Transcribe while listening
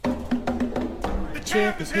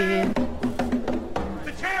champ is here.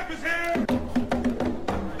 The champ is here.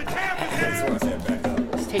 The champ is here. That's why I said back up.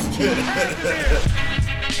 Let's take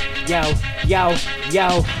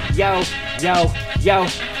Yo,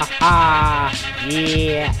 ha,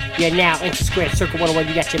 yeah. You're now into Squared Circle 101.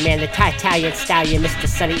 You got your man, the Italian stallion, Mr.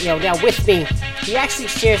 Sonny. Now with me, he actually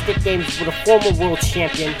shares nicknames with a former world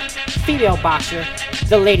champion, female boxer,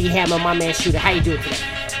 the Lady Hammer, my man Shoota. How you doing today?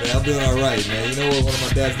 Man, I'm doing all right, man. You know what one of my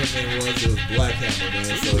dad's nicknames was? It was Black Hammer, man.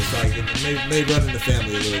 So it's like it may run in the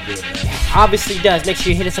family a little bit, man. Obviously does. Make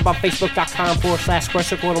sure you hit us up on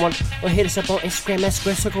Facebook.com/SquareCircle101 or hit us up on Instagram at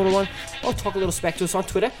SquareCircle101 or talk a little smack to us on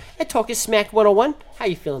Twitter at Talking Smack 101. How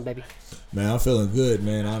you feeling, baby? Man, I'm feeling good,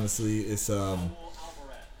 man. Honestly, it's I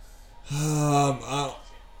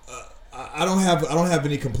don't have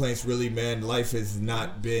any complaints really, man. Life has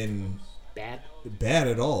not been bad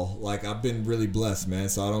at all. Like, I've been really blessed, man.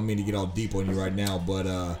 So I don't mean to get all deep on you right now, but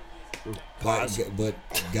God is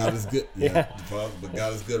good. Yeah. But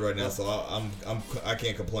God is good right now. So I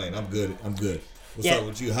can't complain. I'm good. What's up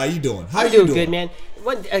with you? How you doing? How you doing? Good, man.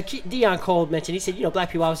 What Dion Cole mentioned, he said, black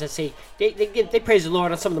people always say they praise the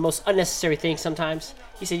Lord on some of the most unnecessary things sometimes.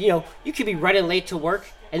 He said, you could be running late to work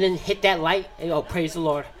and then hit that light and praise the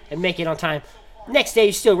Lord and make it on time. Next day,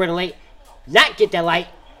 you're still running late, not get that light,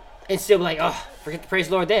 and still be like, forget to praise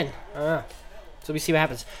the Lord then. So we see what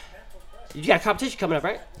happens. You got a competition coming up,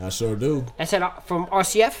 right? I sure do. That's from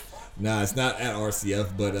RCF? Nah, it's not at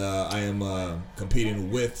RCF, but I am competing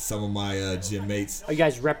with some of my gym mates. Are you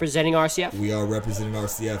guys representing RCF? We are representing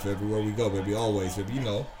RCF everywhere we go, baby. Always, baby.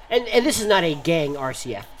 And this is not a gang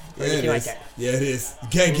RCF or anything like that. Yeah, it is.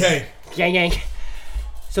 Gang. Gang.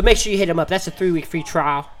 So make sure you hit them up. That's a 3-week free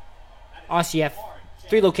trial. RCF,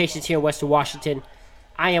 3 locations here in Western Washington.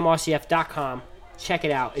 IamRCF.com. Check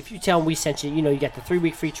it out. If you tell them we sent you, you got the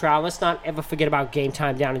 3-week free trial. Let's not ever forget about game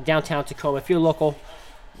time down in downtown Tacoma. If you're local,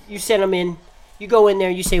 you send them in. You go in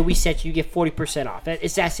there, you say we sent you, get 40% off.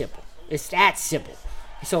 It's that simple. It's that simple.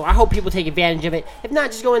 So I hope people take advantage of it. If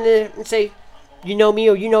not, just go in there and say, you know me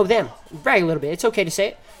or you know them. Brag a little bit. It's okay to say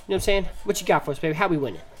it. You know what I'm saying? What you got for us, baby? How we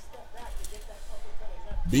winning?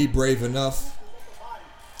 Be brave enough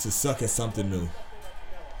to suck at something new.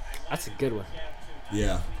 That's a good one.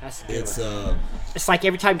 Yeah. That's a good it's one. It's like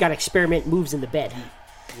every time you got to experiment moves in the bed.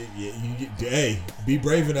 Hey, be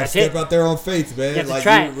brave enough. Step out there on faith, man. You have to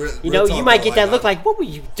try it. You might get that look like, what were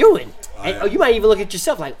you doing? You might even look at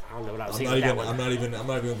yourself like, I don't know what I was thinking. I'm not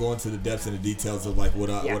even going to the depths and the details of like what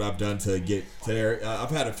I've done to get to there.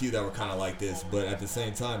 I've had a few that were kind of like this, but at the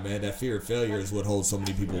same time, man, that fear of failure is what holds so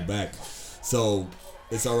many people back. So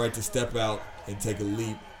it's all right to step out and take a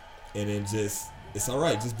leap, and then it's all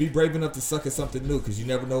right. Just be brave enough to suck at something new, because you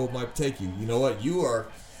never know what might take you. You know what? You are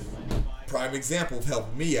prime example of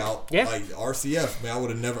helping me out. Yeah. Like RCF, man, I would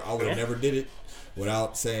have never did it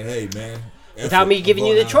without saying, hey, man. Without me giving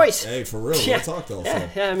you the choice. Hey, for real. We'll talk though.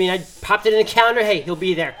 Yeah, I mean, I popped it in the calendar. Hey, he'll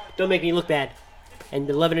be there. Don't make me look bad. And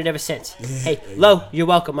been loving it ever since. Hey, Lo, you're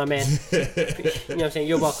welcome, my man. You know what I'm saying?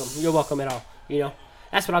 You're welcome. You're welcome at all.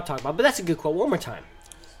 That's what I'm talking about. But that's a good quote. One more time.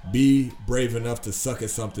 Be brave enough to suck at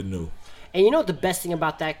something new. And you know what the best thing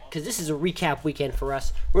about that? Because this is a recap weekend for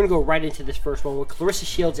us. We're going to go right into this first one with Claressa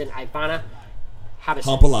Shields and Ivana Habas.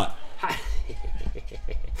 Hump a lot.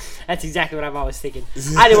 That's exactly what I'm always thinking.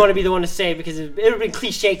 I didn't want to be the one to say it because it would have been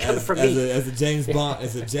cliche coming from me. As a James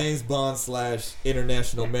Bond /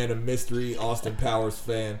 international man of mystery, Austin Powers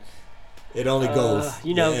fan, it only goes.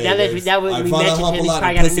 Now that we mentioned him, he's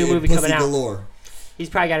probably got a new movie coming out. Galore. He's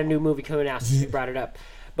probably got a new movie coming out since you brought it up.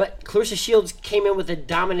 But Claressa Shields came in with a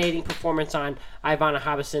dominating performance on Ivana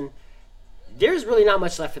Habas. There's really not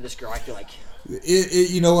much left for this girl, I feel like.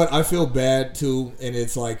 You know what? I feel bad, too. And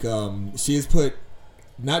it's like she has put,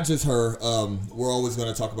 not just her, we're always going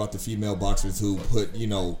to talk about the female boxers who put,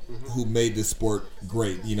 who made this sport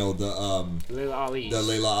great. The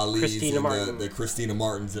Layla Ali's Christina the Christina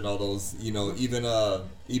Martins and all those,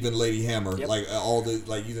 even Lady Hammer. Yep. Like all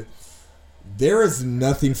the, there is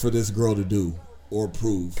nothing for this girl to do or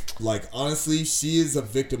prove. Like, honestly, she is a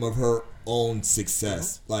victim of her own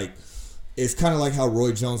success. Like, it's kind of like how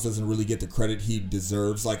Roy Jones doesn't really get the credit he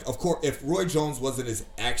deserves. Like, of course, if Roy Jones wasn't as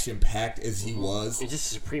action-packed as he was, he's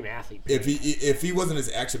just a supreme athlete. If he wasn't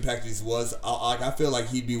as action-packed as he was, I feel like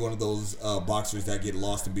he'd be one of those boxers that get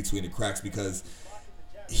lost in between the cracks because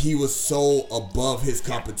he was so above his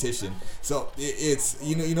competition. So it's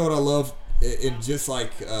you know what I love. And just like,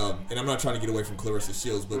 and I'm not trying to get away from Claressa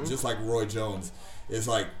Shields, but just like Roy Jones, it's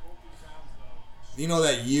like,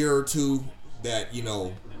 that year or two that,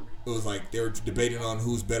 it was like they were debating on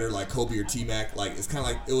who's better, like Kobe or T-Mac. Like it's kind of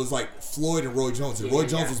like it was like Floyd and Roy Jones, and Roy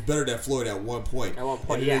Jones was better than Floyd at one point.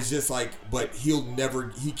 And it's just like, but he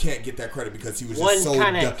can't get that credit because he was just so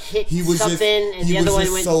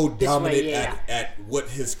dominant at what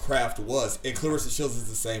his craft was. And Clarissa Shields is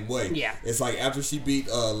the same way. Yeah, it's like after she beat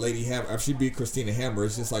after she beat Christina Hammer,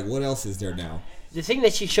 it's just like what else is there now? The thing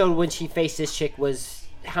that she showed when she faced this chick was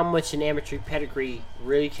how much an amateur pedigree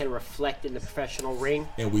really can reflect in the professional ring.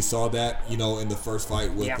 And we saw that, in the first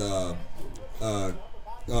fight with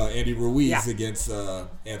Andy Ruiz against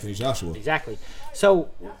Anthony Joshua. Exactly.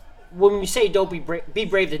 So when you say don't be brave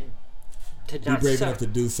enough to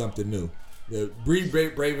do something new. Be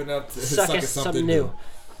brave enough to suck at something new.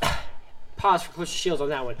 Pause for Clarissa Shields on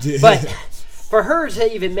that one. But for her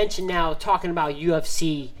to even mention now, talking about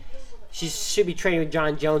UFC, she should be training with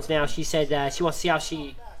John Jones now. She said she wants to see how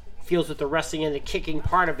she feels with the wrestling and the kicking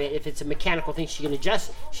part of it. If it's a mechanical thing she can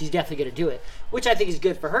adjust, she's definitely going to do it, which I think is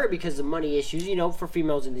good for her because of money issues, for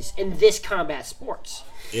females in this combat sports.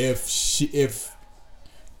 If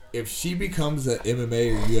she becomes an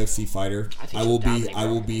MMA or UFC fighter, I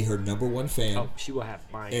will be her number one fan. Oh, she will have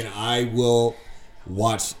mine. And I will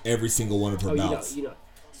watch every single one of her bouts.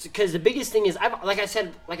 Because the biggest thing is, like I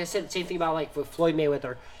said, the same thing about like with Floyd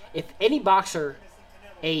Mayweather. If any boxer,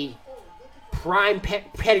 a prime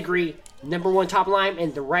pedigree, number one top line,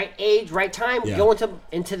 and the right age, right time, go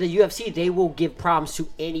into the UFC, they will give problems to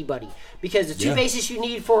anybody. Because the two bases you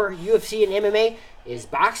need for UFC and MMA is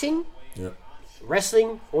boxing,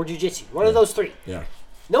 wrestling, or jiu-jitsu. One of those three. Yeah.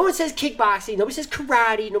 No one says kickboxing. Nobody says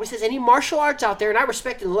karate. Nobody says any martial arts out there. And I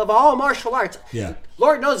respect and love all martial arts. Yeah.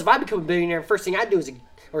 Lord knows if I become a billionaire, first thing I do is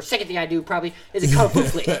second thing I do probably is a kung fu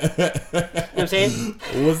flick. You know what I'm saying?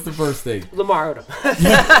 What's the first thing? Lamar Odom.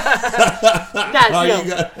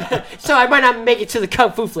 So I might not make it to the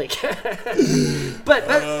kung fu flick. but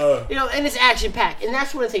and it's action packed, and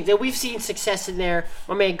that's one of the things that we've seen success in there.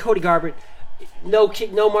 My man Cody Garbrandt, no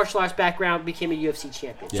martial arts background, became a UFC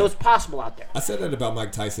champion. Yeah. So it's possible out there. I said that about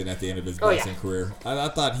Mike Tyson at the end of his boxing career. I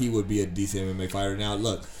thought he would be a decent MMA fighder. Now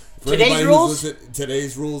look. Today's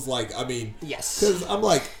rules, yes. Because I'm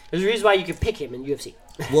like, there's a reason why you can pick him in UFC.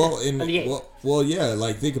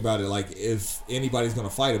 Like think about it. Like if anybody's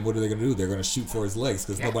gonna fight him, what are they gonna do? They're gonna shoot for his legs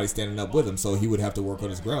because nobody's standing up with him. So he would have to work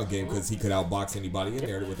on his ground game because he could outbox anybody in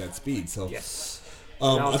there with that speed. So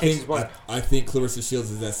I think Clarissa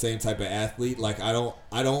Shields is that same type of athlete. Like I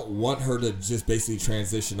don't want her to just basically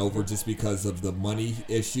transition over just because of the money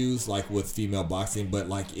issues, like with female boxing. But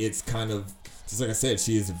like it's kind of. Just like I said,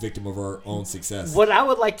 she is a victim of her own success. What I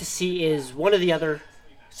would like to see is one or the other,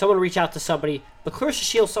 someone reach out to somebody, but Clarissa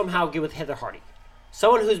Shields somehow get with Heather Hardy.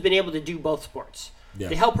 Someone who's been able to do both sports. Yeah.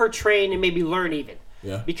 To help her train and maybe learn even.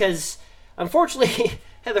 Yeah. Because, unfortunately,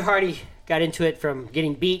 Heather Hardy got into it from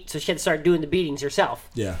getting beat, so she had to start doing the beatings herself.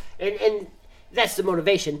 Yeah. And that's the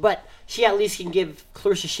motivation. But she at least can give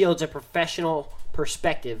Clarissa Shields a professional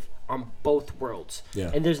perspective on both worlds. Yeah.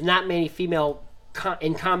 And there's not many female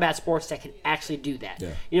in combat sports that can actually do that.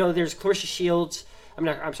 Yeah. There's Clarissa Shields.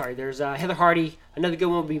 There's Heather Hardy. Another good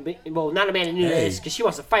one would be, not Amanda Nunes, because she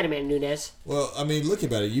wants to fight Amanda Nunes. Well, I mean, look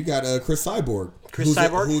about it. You got Chris Cyborg.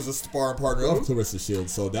 Who's a sparring partner of Clarissa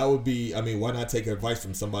Shields. So that would be, why not take advice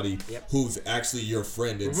from somebody who's actually your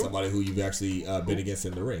friend and somebody who you've actually been against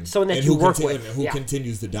in the ring. Someone that you work with. And who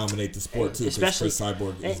continues to dominate the sport, too, because Chris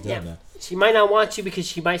Cyborg has done that. She might not want to because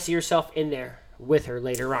she might see herself in there with her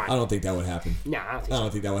later on. I don't think that would happen. No, I don't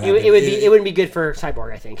think that would happen. It wouldn't be good for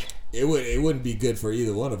Cyborg, I think. It wouldn't be good for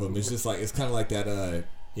either one of them. It's just like it's kind of like that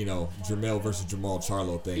Jermell versus Jamal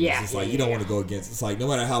Charlo thing. Yeah, it's just you don't want to go against. It's like no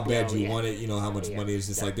matter how bad you want it, how much money. It's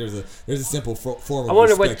just like there's a simple form of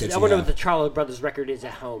respect. I wonder what the Charlo brothers' record is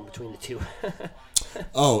at home between the two.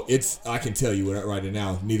 I can tell you right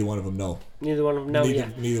now. Neither one of them know. Neither one of them know.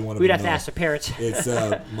 Neither one of them. We'd have to ask the parents. It's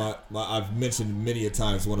I've mentioned many a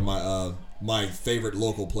times one of my favorite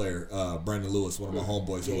local player, Brandon Lewis, one of my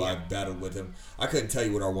homeboys who I've battled with him. I couldn't tell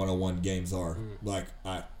you what our one-on-one games are. Like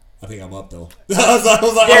I think I'm up though.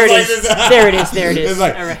 There it is. It's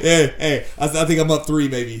like, all right. Hey, I think I'm up 3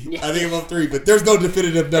 maybe. Yeah. I think I'm up 3, but there's no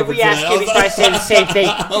definitive number. If we ask him, he's probably saying the same thing.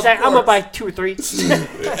 He's like, I'm up by 2 or 3.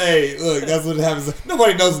 Hey, look, that's what happens.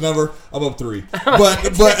 Nobody knows the number. I'm up 3, but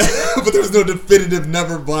there's no definitive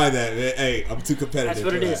number by that. Hey, I'm too competitive.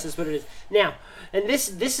 That's what it is. Now. And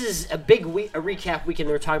this is a big recap weekend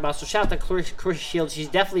that we're talking about. So shout out to Clarissa Shields. She's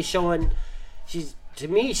definitely showing. She's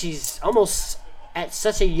almost at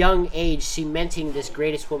such a young age cementing this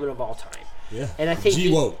greatest woman of all time. Yeah. And I think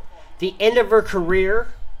the end of her career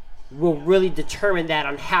will really determine that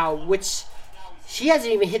on which she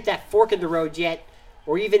hasn't even hit that fork in the road yet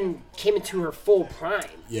or even came into her full prime.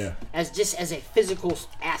 Yeah. As a physical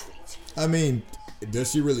athlete. I mean,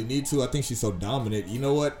 does she really need to? I think she's so dominant. You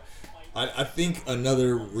know what? I think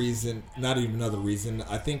another reason, not even another reason,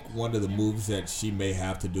 I think one of the moves that she may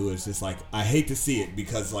have to do is just like, I hate to see it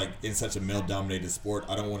because like in such a male-dominated sport,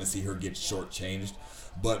 I don't want to see her get shortchanged.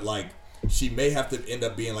 But like, she may have to end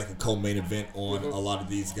up being like a co-main event on a lot of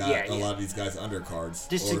these guys, a lot of these guys' undercards,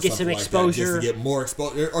 just to get some exposure, just to get more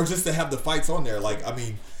exposure, or just to have the fights on there. Like, I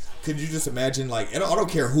mean, could you just imagine? Like, and I don't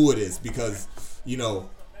care who it is because you know.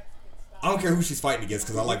 I don't care who she's fighting against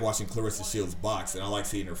because I like watching Clarissa Shields box and I like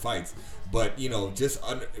seeing her fights. But, you know, just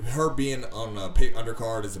her being on a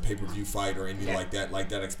undercard as a pay-per-view fight or anything like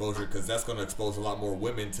that exposure, because that's going to expose a lot more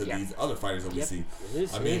women to these other fighters that we see.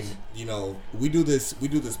 I mean, you know, we do this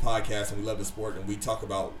podcast and we love the sport and we talk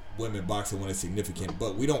about women boxing when it's significant,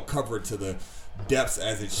 but we don't cover it to the depths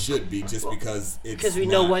as it should be just because it's because we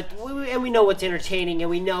know what's entertaining,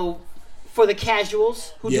 and we know for the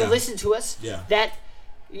casuals who do listen to us that.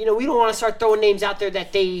 You know, we don't want to start throwing names out there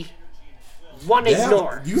that they want to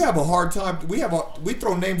ignore. You have a hard time. We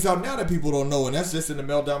throw names out now that people don't know, and that's just in the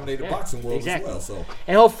male-dominated boxing world as well. So,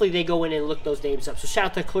 and hopefully they go in and look those names up. So shout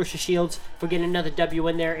out to Clarissa Shields for getting another W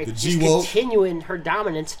in there. It's just continuing her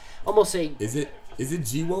dominance. Almost a. Is it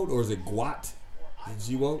G-Wote or is it Guat? Is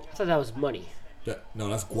it G-Wote? I thought that was money. No,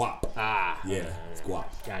 that's guap. Yeah, it's guap.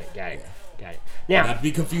 Got it. Now, not to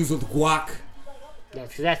be confused with guac.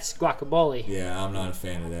 That's guacamole. Yeah, I'm not a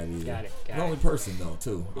fan of that either. Got it. The only person though,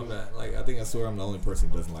 too. I'm not like. I swear I'm the only person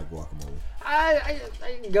who doesn't like guacamole. I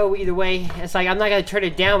can go either way. It's like I'm not gonna turn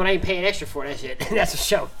it down, but I ain't paying extra for that shit. That's a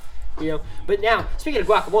show, you know. But now, speaking of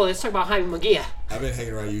guacamole, let's talk about Jaime Munguia. I've been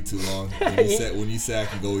hanging around you too long. When you say I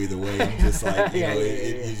can go either way, I'm just like,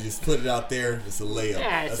 you just put it out there. It's a layup.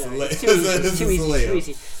 Yeah, it's too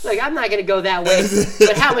easy. Look, I'm not gonna go that way.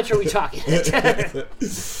 But how much are we talking?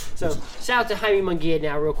 So, shout out to Jaime Munguia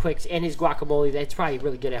now, real quick, and his guacamole. That's probably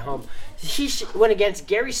really good at home. He went against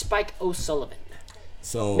Gary Spike O'Sullivan.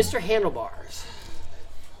 So, Mr. Handlebars.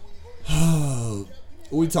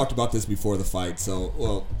 We talked about this before the fight.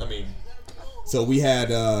 So we had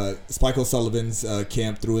Spike O'Sullivan's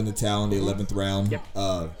camp threw in the towel in the 11th round.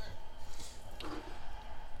 Yep.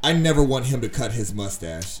 I never want him to cut his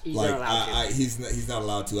mustache. He's not allowed to. He's not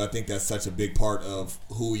allowed to. I think that's such a big part of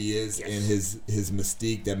who he is and his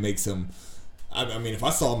mystique that makes him. I mean, if I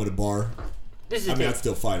saw him at a bar, I'd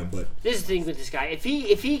still fight him. But this is the thing with this guy: if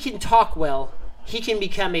he can talk well, he can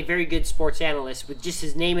become a very good sports analyst with just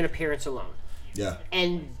his name and appearance alone. Yeah.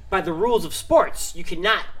 And by the rules of sports, you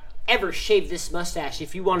cannot ever shave this mustache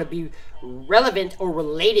if you want to be relevant or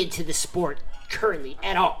related to the sport currently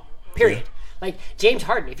at all. Period. Yeah. Like James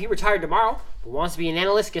Harden, if he retired tomorrow but wants to be an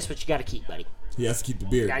analyst, guess what you got to keep, buddy? He has to keep the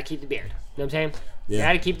beard. Got to keep the beard. You know what I'm saying? Yeah. You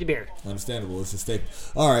got to keep the beard. Understandable. It's a staple.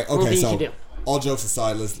 All right. Okay. So all jokes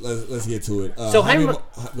aside, let's get to it. So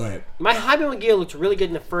go ahead. My Jaime Munguia looked really good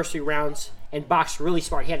in the first 3 rounds and boxed really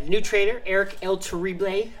smart. He had a new trainer, Eric El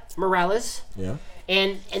Terrible Morales. Yeah.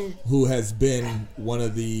 And who has been one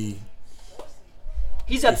of the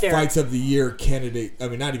he's up there fights of the year candidate. I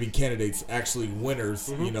mean, not even candidates, actually winners.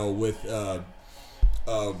 Mm-hmm. You know, with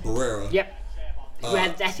Barrera. Yep. I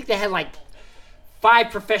think they had like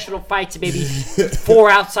 5 professional fights, maybe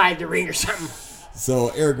 4 outside the ring or something. So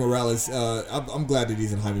Eric Morales, I'm glad that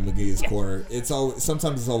he's in Jaime Munguia's corner.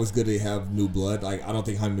 Sometimes it's always good to have new blood. Like I don't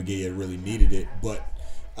think Jaime Munguia really needed it, but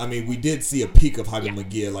I mean we did see a peak of Jaime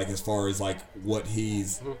Munguia, like as far as like what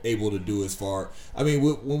he's able to do. As far, I mean,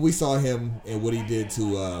 when we saw him and what he did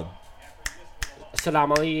to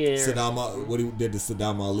Saddam Ali, what he did to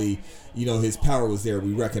Saddam Ali, you know, his power was there.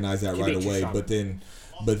 We recognized that right away. But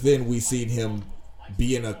then we seen him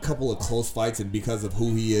be in a couple of close fights, and because of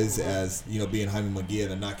who he is as, you know, being Jaime Munguia,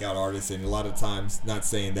 the knockout artist, and a lot of times, not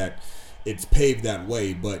saying that it's paved that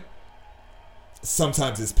way, but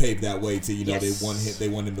sometimes it's paved that way to, you know, they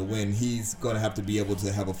want him to win. He's going to have to be able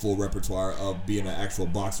to have a full repertoire of being an actual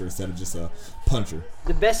boxer instead of just a puncher.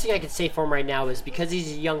 The best thing I can say for him right now is because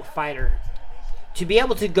he's a young fighter, to be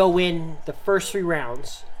able to go in the first 3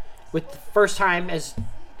 rounds with the first time as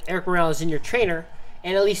Eric Morales in your trainer,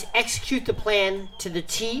 and at least execute the plan to the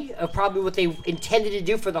T of probably what they intended to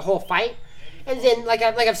do for the whole fight. And then, like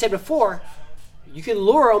I've said before, you can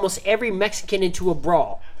lure almost every Mexican into a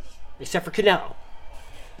brawl, except for Canelo.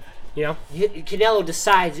 You know, Canelo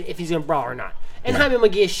decides if he's going to brawl or not. And Jaime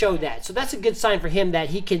Munguia showed that. So that's a good sign for him that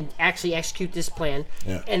he can actually execute this plan.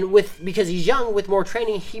 Yeah. And because he's young, with more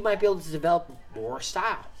training, he might be able to develop more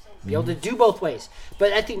style. Be able to do both ways.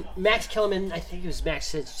 But I think Max Kellerman, I think it was Max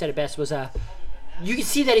said it best, was you can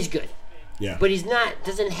see that he's good. Yeah. But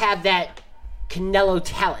doesn't have that Canelo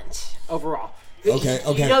talent overall. Okay.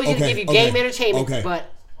 You know he's going to give you game entertainment,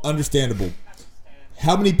 but... Understandable.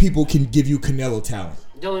 How many people can give you Canelo talent?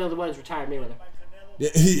 The only other one is retired Mayweather.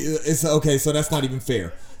 It's okay, so that's not even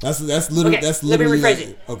fair. That's literally let me rephrase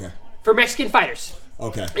it. Okay. For Mexican fighters.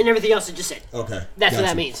 Okay. And everything else I just said. Okay. That's what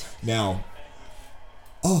that means. Now.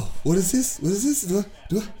 Oh, what is this? What is this?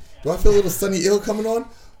 Do I feel a little Sonny Ill coming on?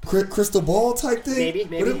 Crystal ball type thing?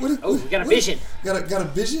 Maybe. We got a vision. Got a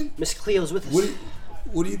vision? Miss Cleo's with us.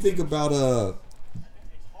 What do you think about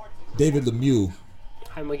David Lemieux?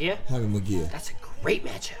 Jaime Munguia. That's a great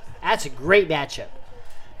matchup.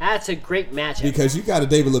 Because you got a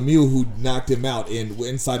David Lemieux who knocked him out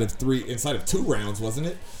inside of 2 rounds, wasn't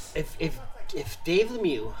it? If Dave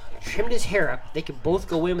Lemieux trimmed his hair up, they could both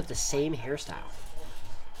go in with the same hairstyle.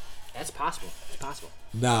 That's possible. It's possible.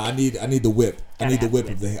 Nah, I need the whip. I need the whip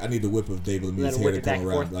of David Lemieux's hair to come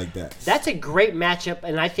around like that. That's a great matchup,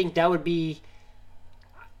 and I think that would be.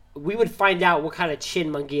 We would find out what kind of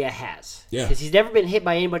chin Munguia has. Yeah. Because he's never been hit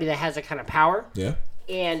by anybody that has that kind of power. Yeah.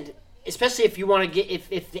 And especially if you want to get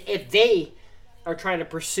if they are trying to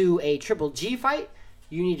pursue a Triple G fight,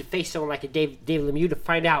 you need to face someone like a David Lemieux to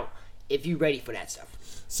find out if you're ready for that stuff.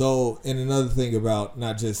 So, and another thing about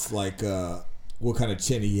not just like what kind of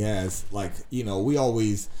chin he has, like, you know,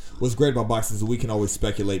 what's great about boxing is we can always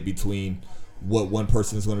speculate between what one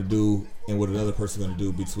person is going to do and what another person is going to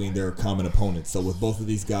do between their common opponents. So with both of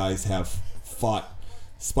these guys have fought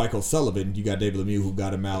Spike O'Sullivan, you got David Lemieux who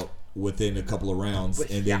got him out within a couple of rounds,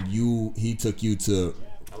 and then he took you to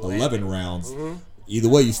 11 rounds. Mm-hmm. Either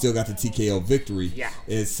way, you still got the TKO victory. Yeah.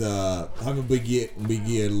 It's having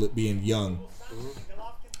Munguia being young. Mm-hmm.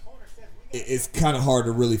 It's kind of hard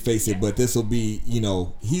to really face it, but this will be, you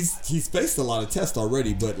know, he's faced a lot of tests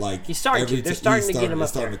already, but like he's starting to. They're starting to get him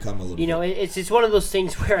up there. To come a little. You know, it's one of those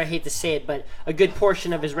things where I hate to say it, but a good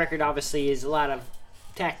portion of his record obviously is a lot of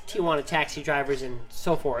Tijuana taxi drivers and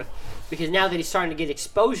so forth, because now that he's starting to get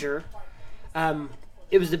exposure,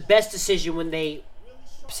 it was the best decision when they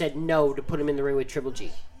said no to put him in the ring with Triple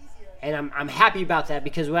G. And I'm happy about that,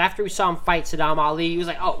 because after we saw him fight Saddam Ali, he was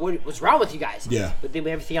like, oh, what's wrong with you guys? Yeah. But then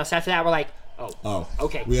everything else after that, we're like, oh,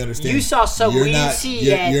 okay. We understand. You saw something we didn't see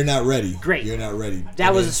yet. You're not ready. Great. You're not ready.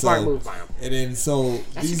 That was a smart move by him. And then that's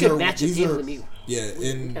a good matchup deal with you. Yeah,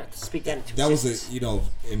 and speak that into that was a, you know,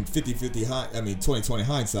 in 50-50 2020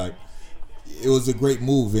 hindsight, it was a great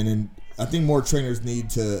move, and I think more trainers need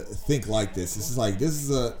to think like this. This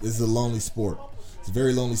is a lonely sport. It's a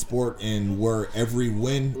very lonely sport, and where every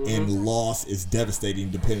win and loss is devastating,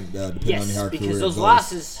 depending on how your career goes. Because those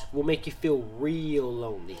losses will make you feel real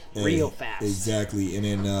lonely, real fast. Exactly, and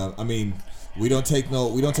then I mean, we don't take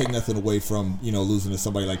nothing away from, you know, losing to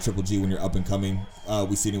somebody like Triple G when you're up and coming.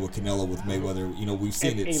 We've seen it with Canelo, with Mayweather. You know, we've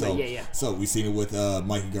seen it. So we've seen it with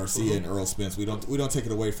Mikey Garcia and Earl Spence. We don't take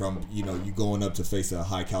it away from, you know, you going up to face a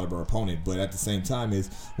high caliber opponent. But at the same time, is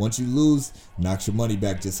once you lose, knocks your money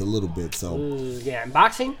back just a little bit. So yeah, in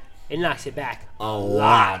boxing, it knocks it back a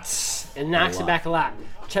lot. It knocks it back a lot.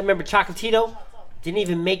 Remember, Chocolatito didn't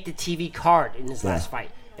even make the TV card in his last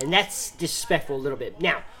fight, and that's disrespectful a little bit.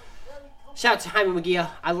 Now, shout out to Jaime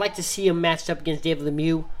Munguia. I'd like to see him matched up against David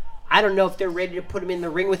Lemieux. I don't know if they're ready to put him in the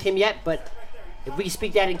ring with him yet, but if we can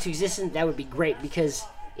speak that into existence, that would be great, because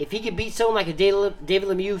if he could beat someone like a David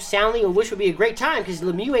Lemieux soundly, which would be a great time, because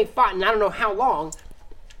Lemieux ain't fought in I don't know how long,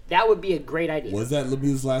 that would be a great idea. Was that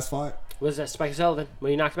Lemieux's last fight? Was that Spike Sullivan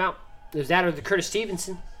when he knocked him out? It was that or the Curtis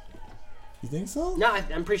Stevenson. You think so? No,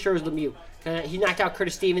 I'm pretty sure it was Lemieux. He knocked out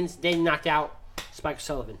Curtis Stevens, then he knocked out Spike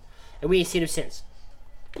Sullivan, and we ain't seen him since.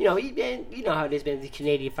 You know, you know how it is, man. The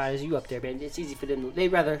Canadian fighters, you up there, man. It's easy for them.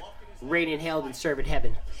 They'd rather reign in hell than serve in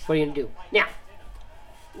heaven. What are you going to do? Now,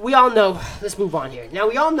 we all know, let's move on here. Now,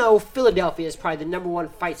 we all know Philadelphia is probably the number one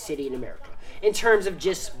fight city in America in terms of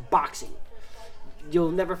just boxing.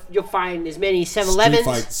 You'll find as many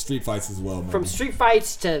 7-Elevens. Street fights as well, man. From street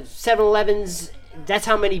fights to 7-Elevens, that's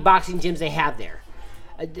how many boxing gyms they have there.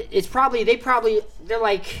 They're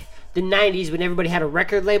like the 90s when everybody had a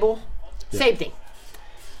record label. Yeah. Same thing.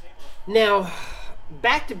 Now,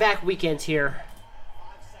 back-to-back weekends here,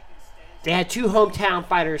 they had two hometown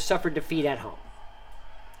fighters suffer defeat at home.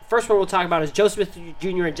 First one we'll talk about is Joe Smith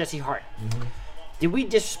Jr. and Jesse Hart. Mm-hmm. Did we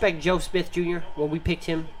disrespect Joe Smith Jr. when we picked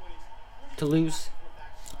him to lose?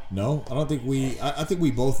 No, I don't think we. I think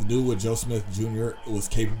we both knew what Joe Smith Jr. was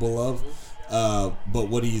capable of, but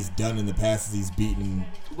what he's done in the past is he's beaten.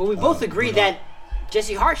 But we both agree that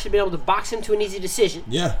Jesse Hart should have been able to box him to an easy decision.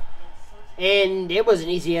 Yeah. And it wasn't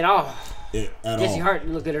easy at all. Jesse Hart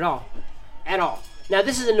didn't look good at all. At all. Now,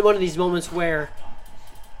 this is one of these moments where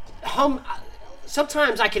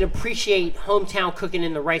sometimes I can appreciate hometown cooking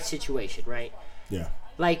in the right situation, right? Yeah.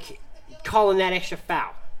 Like, calling that extra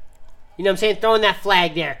foul. You know what I'm saying? Throwing that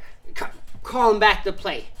flag there. Calling back the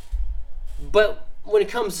play. But when it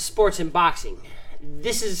comes to sports and boxing,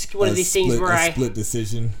 this is one of these things where split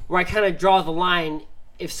decision. Where I kind of draw the line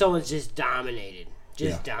if someone's just dominated.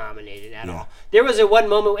 Dominated at all. There was one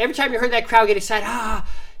moment, every time you heard that crowd get excited,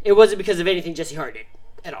 it wasn't because of anything Jesse Hart did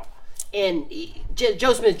at all. And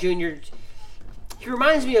Joe Smith Jr., he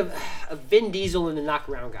reminds me of Vin Diesel in the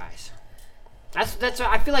Knockaround Guys. That's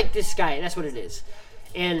I feel like this guy, that's what it is.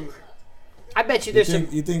 And I bet you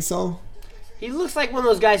You think so? He looks like one of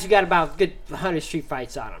those guys who got about good 100 street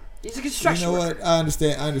fights on him. He's a construction worker. You know what?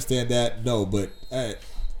 I understand that. No, but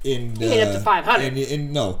he ain't up to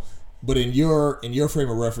 500. But in your frame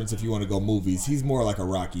of reference, if you want to go movies, he's more like a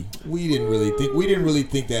Rocky. We didn't really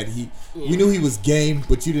think that he. Yeah. We knew he was game,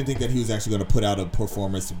 but you didn't think that he was actually going to put out a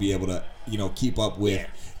performance to be able to, keep up with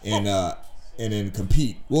and then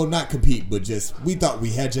compete. Well, not compete, but just we thought we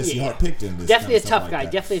had Jesse Hart picked in this. Definitely a tough guy.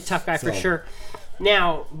 Definitely a tough guy for sure.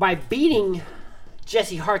 Now, by beating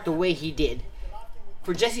Jesse Hart the way he did,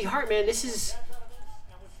 for Jesse Hart, man, this is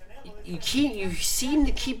you seem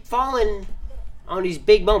to keep falling on these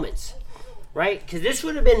big moments, right? Because this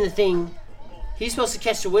would have been the thing. He's supposed to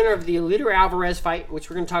catch the winner of the Elieder Alvarez fight, which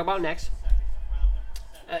we're going to talk about next.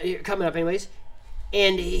 Coming up, anyways.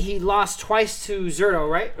 And he lost twice to Zerto,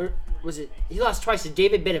 right? Or was it? He lost twice to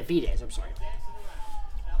David Benavidez. I'm sorry.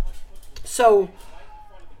 So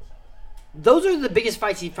those are the biggest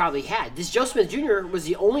fights he probably had. This Joe Smith Jr. was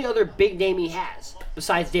the only other big name he has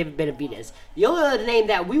besides David Benavidez. The only other name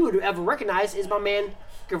that we would ever recognize is my man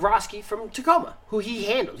Gavroski from Tacoma, who he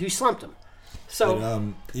handled, who slumped him.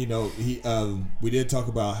 So, we did talk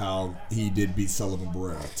about how he did beat Sullivan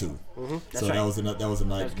Barrera too. Mm-hmm. So right. that was a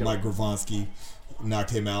night. Mike Gavroski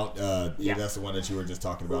knocked him out. That's the one that you were just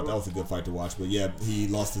talking about. Mm-hmm. That was a good fight to watch. But yeah, he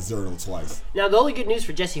lost to Zerto twice. Now the only good news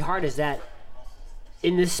for Jesse Hart is that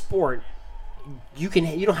in this sport, you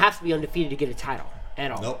don't have to be undefeated to get a title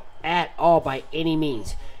at all. Nope. At all by any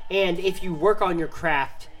means. And if you work on your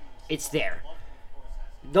craft, it's there.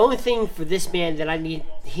 The only thing for this man that I need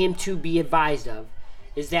him to be advised of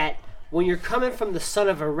is that when you're coming from the son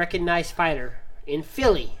of a recognized fighter in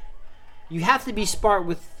Philly, you have to be smart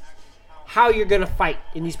with how you're going to fight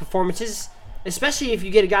in these performances, especially if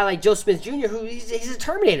you get a guy like Joe Smith Jr., who he's a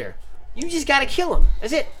Terminator. You just got to kill him.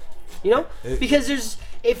 That's it. Because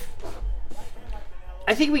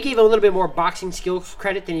I think we gave him a little bit more boxing skills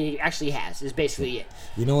credit than he actually has. Is basically it.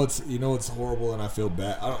 You know what's horrible, and I feel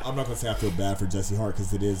bad. I'm not gonna say I feel bad for Jesse Hart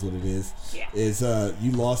because it is what it is. Yeah. Is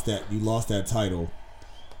you lost that title.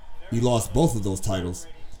 You lost both of those titles,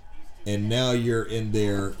 and now you're in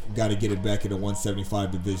there. Got to get it back in the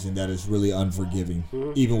 175 division. That is really unforgiving,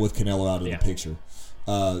 even with Canelo out of the picture.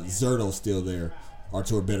 Zerto's still there.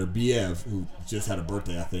 Artur Beterbiev, who just had a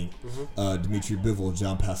birthday, I think. Dimitri Bivol,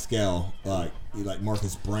 John Pascal, like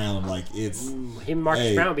Marcus Brown, him and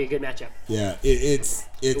Marcus Brown would be a good matchup. Yeah, it's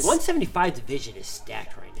the 175 division is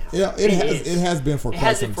stacked right now. Yeah, it has been for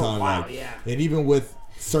quite some time. While, and even with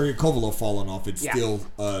Sergey Kovalev falling off, it's still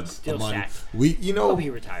stacked. Hope he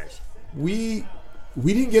retires. We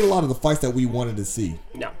didn't get a lot of the fights that we wanted to see.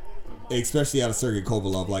 No. Especially out of Sergey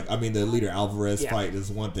Kovalev. The Elieder Alvarez fight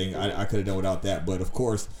is one thing. I could have done without that. But, of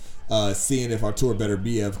course, seeing if Artur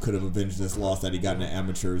Beterbiev could have avenged this loss that he got in the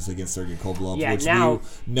amateurs against Sergey Kovalev. Yeah, which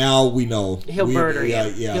now we know. He'll murder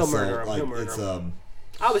him. He'll murder him.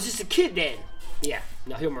 I was just a kid then. Yeah.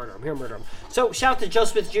 No, he'll murder him. So, shout out to Joe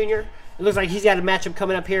Smith Jr. It looks like he's got a matchup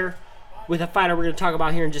coming up here with a fighter we're going to talk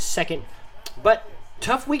about here in just a second. But,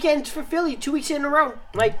 tough weekend for Philly. 2 weeks in a row.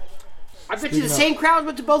 I bet you the same crowd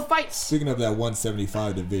went to both fights. Speaking of that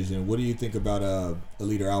 175 division, what do you think about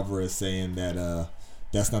Elieder Alvarez saying that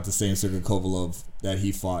that's not the same Sergey Kovalev that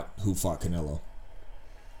who fought Canelo?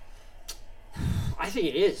 I think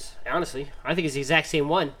it is, honestly. I think it's the exact same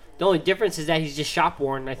one. The only difference is that he's just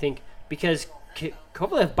shop-worn, I think, because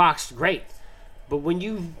Kovalev boxed great. But when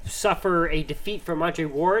you suffer a defeat from Andre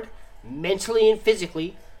Ward, mentally and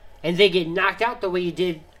physically, and they get knocked out the way you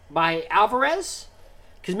did by Alvarez...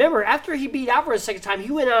 Because remember, after he beat Alvarez the second time,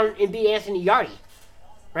 he went on and beat Anthony Yarde,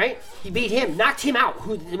 right? He beat him, knocked him out,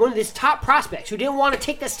 one of his top prospects, who didn't want to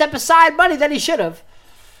take that step-aside money that he should have.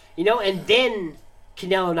 And then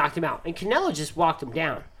Canelo knocked him out. And Canelo just walked him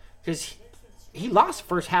down because he lost the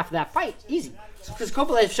first half of that fight, easy. Because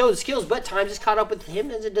Kovalev showed the skills, but time just caught up with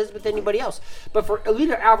him as it does with anybody else. But for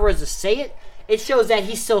Elieder Alvarez to say it, it shows that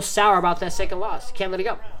he's still sour about that second loss. Can't let it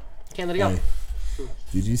go. Hey,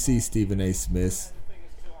 did you see Stephen A. Smith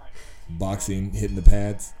boxing, hitting the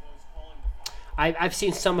pads? I've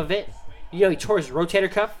seen some of it. He tore his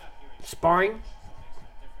rotator cuff, sparring.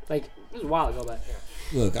 Like, it was a while ago, but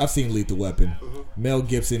yeah. Look, I've seen Lethal Weapon. Mel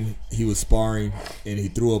Gibson, he was sparring, and he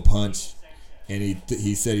threw a punch, and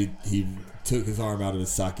he said he took his arm out of the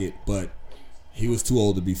socket, but he was too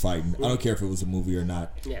old to be fighting. I don't care if it was a movie or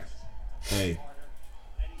not. Yeah. Hey,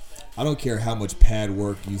 I don't care how much pad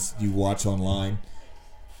work you watch online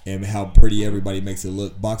and how pretty everybody makes it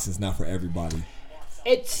look. Boxing's not for everybody.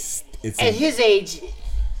 It's at his age.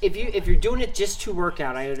 If you're doing it just to work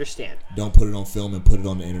out, I understand. Don't put it on film and put it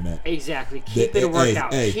on the internet. Exactly. Keep it a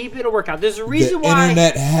workout. Keep it a workout. There's a reason why. The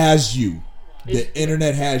internet has you. The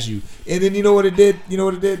internet has you. And then you know what it did?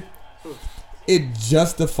 It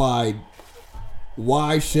justified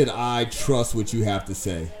why should I trust what you have to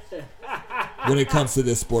say when it comes to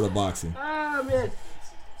this sport of boxing. Oh, man.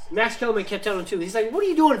 Max Kellerman kept telling him, too. He's like, what are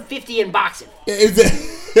you doing 50 in boxing?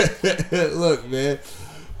 Look, man.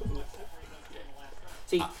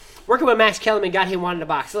 See, working with Max Kellerman got him wanting to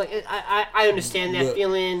box. Like, I understand that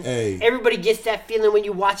feeling. Hey. Everybody gets that feeling when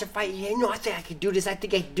you watch a fight. I think I could do this. I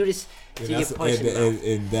think I could do this.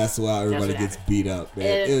 And that's why everybody gets beat up,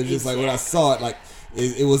 man. It was just like when I saw it, like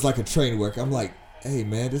it was like a train wreck. I'm like, hey,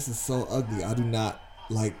 man, this is so ugly. I do not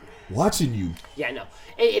like watching you. Yeah, I know.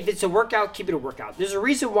 If it's a workout, keep it a workout. There's a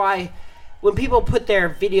reason why when people put their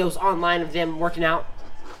videos online of them working out,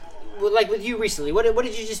 like with you recently, what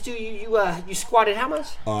did you just do? You squatted how much?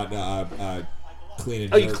 No, clean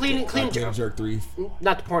and jerk. Oh, you clean and jerk 3.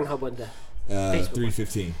 Not the Pornhub one, the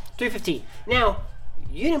 315. 315. Now,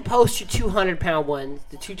 you didn't post your 200-pound ones,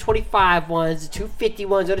 the 225 ones, the 250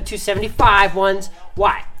 ones, or the 275 ones.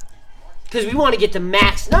 Why? Because we want to get the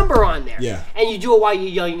max number on there. Yeah. And you do it while you're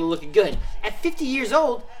young and you're looking good. At 50 years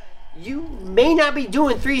old, you may not be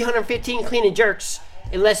doing 315 clean and jerks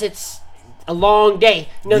unless it's a long day.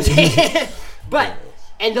 You know what I'm saying?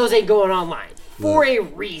 And those ain't going online for a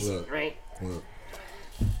reason, right? Look.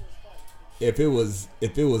 If it was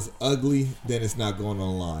ugly, then it's not going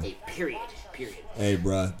online. Hey, period. Hey,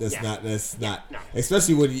 bruh, that's not. No.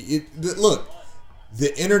 Especially when look,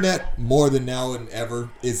 the internet more than now and ever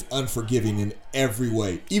is unforgiving in every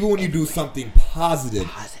way. Even when you do something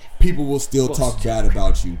positive, people will still talk bad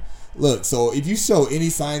about you. Look, so if you show any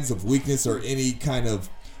signs of weakness or any kind of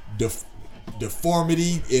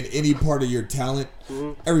deformity in any part of your talent,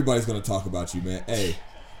 everybody's going to talk about you, man. Hey.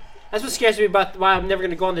 That's what scares me about why I'm never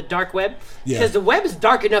going to go on the dark web. Because the web is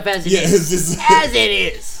dark enough as it is. Just, as it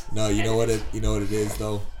is. No, you know what it is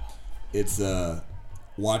though? It's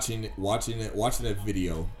watching that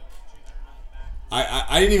video.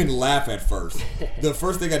 I didn't even laugh at first. The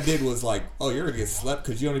first thing I did was like, oh, you're gonna get slept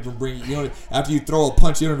because you don't even after you throw a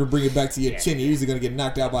punch, you don't even bring it back to your chin. You're usually gonna get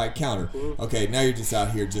knocked out by a counter. Okay, now you're just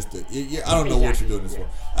out here I don't know what you're doing this for.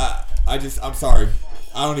 I'm sorry.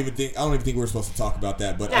 I don't even think we're supposed to talk about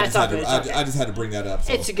that, but I just had to bring that up.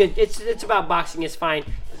 So. It's about boxing. It's fine.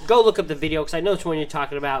 Go look up the video because I know which one you're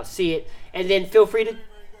talking about. See it, and then feel free to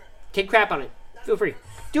take crap on it. Feel free.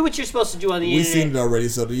 Do what you're supposed to do on the internet. We've seen it already,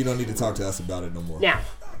 so you don't need to talk to us about it no more. Now,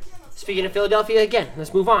 speaking of Philadelphia again,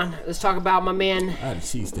 let's move on. Let's talk about my man. I had a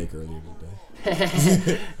cheesesteak earlier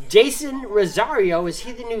today. Jesion Rosario, is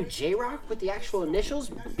he the new J-Rock with the actual initials,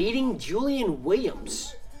 beating Julian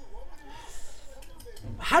Williams?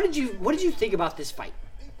 What did you think about this fight?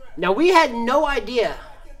 Now, we had no idea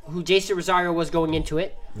who Jesion Rosario was going into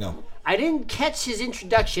it. No. I didn't catch his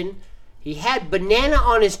introduction. He had banana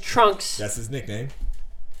on his trunks. That's his nickname.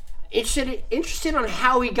 Interested on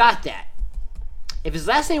how he got that. If his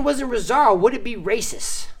last name wasn't Rosario, would it be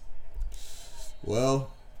racist?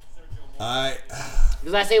 Well,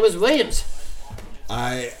 his last name was Williams.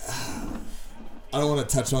 I don't want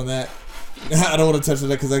to touch on that. I don't want to touch on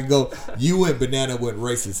that because I can go, you went banana, went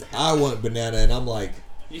racist. I went banana, and I'm like...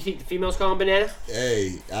 You think the females call him banana?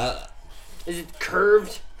 Hey, is it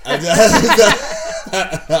curved? I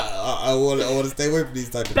want to stay away from these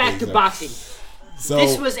type of things. Back to boxing. So,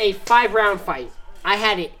 this was a 5-round fight. I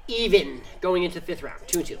had it even going into the 5th round,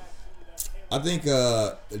 2-2. I think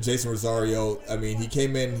Jesion Rosario. I mean, he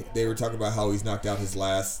came in. They were talking about how he's knocked out his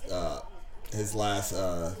last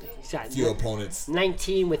few opponents.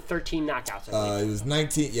 19 with 13 knockouts. It was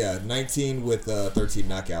 19. Yeah, 19 with 13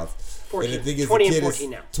 knockouts. 14. And the thing is, 20 the kid and 14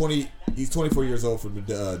 is now. 20. He's 24 years old from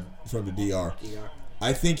the DR.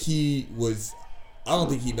 I think he was. I don't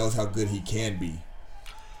think he knows how good he can be.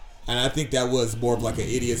 And I think that was more of like an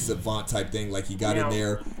idiot savant type thing. Like he got in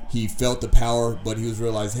there, he felt the power, but he was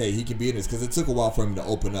realized, hey, he can be in this because it took a while for him to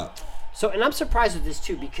open up. So, and I'm surprised with this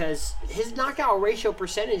too because his knockout ratio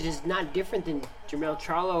percentage is not different than Jermell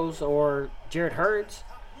Charlo's or Jared Hurt's.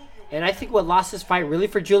 And I think what lost this fight really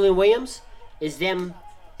for Julian Williams is them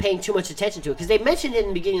paying too much attention to it because they mentioned it in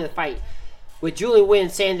the beginning of the fight. with Julian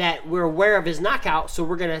Williams saying that we're aware of his knockout, so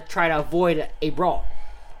we're going to try to avoid a brawl.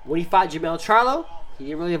 When he fought Jermell Charlo, he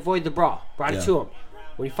didn't really avoid the brawl. Brought it to him.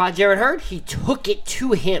 When he fought Jarrett Hurd, he took it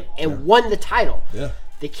to him and won the title. Yeah.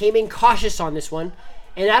 They came in cautious on this one.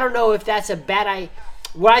 And I don't know if that's a bad idea.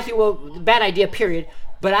 What I think, bad idea, period.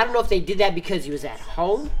 But I don't know if they did that because he was at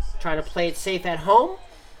home, trying to play it safe at home,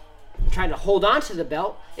 trying to hold on to the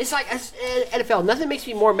belt. It's like NFL. Nothing makes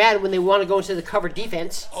me more mad when they want to go into the cover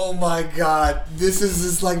defense. Oh my God! This is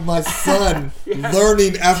just like my son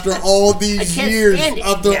learning after all these years.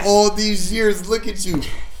 All these years, look at you.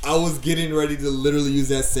 I was getting ready to literally use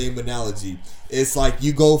that same analogy. It's like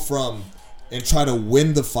you go from and try to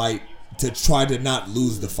win the fight to try to not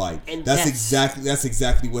lose the fight. And that's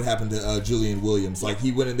exactly what happened to Julian Williams. Like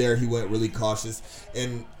he went in there, he went really cautious,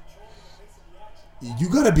 and you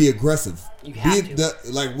gotta be aggressive. You have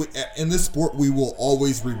to. In this sport, we will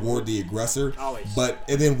always reward the aggressor. Always.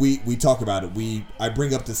 And then we talk about it. I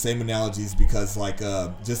bring up the same analogies because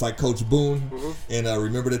just like Coach Boone and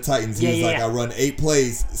Remember the Titans, he's I run 8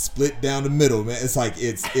 plays, split down the middle. Man, it's like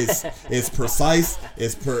it's precise.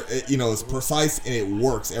 It's precise and it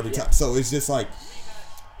works every time. So it's just like,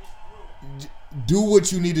 do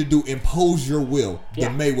what you need to do. Impose your will. The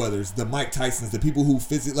Mayweathers, the Mike Tysons, the people who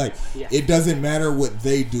it doesn't matter what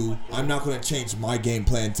they do. I'm not going to change my game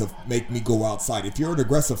plan to make me go outside. If you're an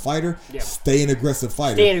aggressive fighter, stay an aggressive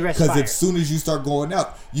fighter. Because as soon as you start going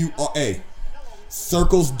out,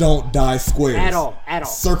 circles don't die squares. At all.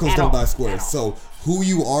 Circles don't die squares. So who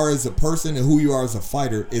you are as a person and who you are as a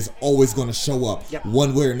fighter is always going to show up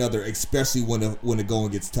one way or another, especially when the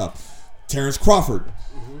going gets tough. Terrence Crawford.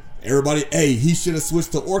 Everybody, he should have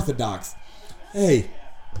switched to orthodox. As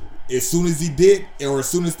soon as he did, or as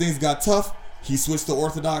soon as things got tough, he switched to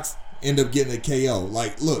orthodox, ended up getting a KO.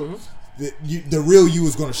 Like, look, the real you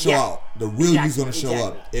is going to show out. The real you is going to show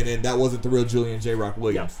up. And then that wasn't the real Julian J. Rock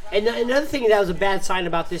Williams. And another thing that was a bad sign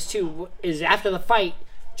about this, too, is after the fight,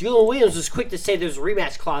 Julian Williams was quick to say there's a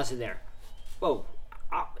rematch clause in there. Whoa,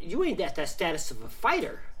 you ain't at that status of a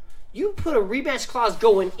fighter. You put a rematch clause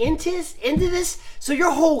going into this, so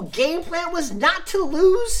your whole game plan was not to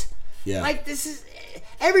lose? Yeah. Like, this is...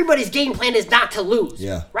 Everybody's game plan is not to lose.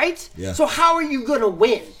 Yeah. Right? Yeah. So how are you going to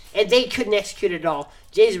win? And they couldn't execute it all.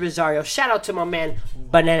 Jesion Rosario. Shout out to my man,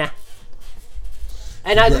 Banana.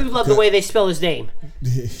 And I do love the way they spell his name.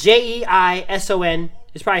 Jeison.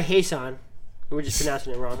 It's probably Jesion. We're just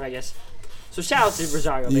pronouncing it wrong, I guess. So shout out to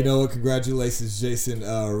Rosario. You know what? Congratulations, Jesion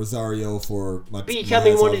Rosario, for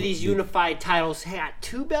becoming one of these unified titles. Had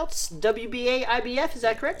 2 belts, WBA, IBF. Is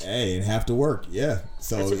that correct? Hey, and have to work. Yeah.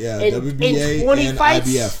 So in WBA 20 and fights,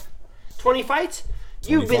 IBF. 20 fights.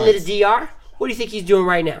 You've been to the DR. What do you think he's doing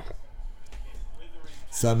right now?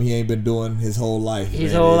 Something he ain't been doing his whole life.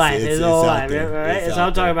 His whole life. Right? That's what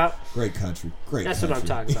I'm talking about. Great country. That's what I'm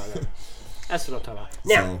talking about. That's what I'm talking about.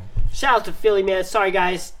 Now, shout out to Philly, man. Sorry,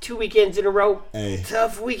 guys. 2 weekends in a row. Hey.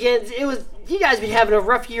 Tough weekends. You guys been having a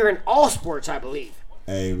rough year in all sports, I believe.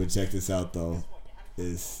 Hey, but check this out, though.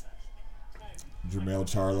 Is Jermell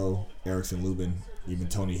Charlo, Erickson Lubin, even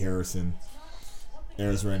Tony Harrison,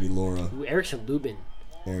 Eris Randy Laura. Erickson Lubin.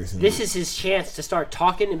 This is his chance to start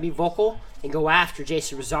talking and be vocal and go after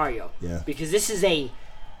Jesion Rosario. Yeah. Because this is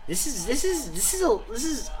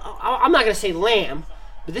I'm not gonna say lamb,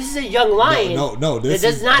 but this is a young lion. No. That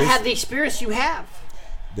does not have the experience you have.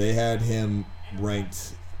 They had him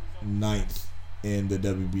ranked 9th in the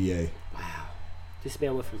WBA. Wow. This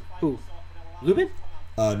man went from who? Lubin?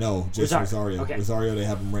 No, Jesion Rosario. Okay. Rosario, they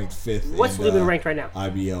have him ranked 5th. What's Lubin ranked right now?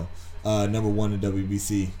 IBL. Number 1 in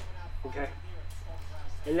WBC. Okay.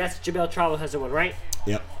 And that's Jermell Charlo has the one, right?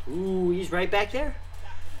 Yep. Ooh, he's right back there.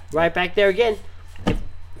 Right back there again.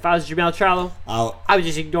 If I was Jermell Charlo, I would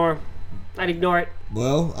just ignore him. I'd ignore it.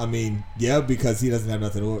 Well, I mean, yeah, because he doesn't have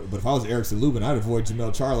nothing to. But if I was Erickson Lubin, I'd avoid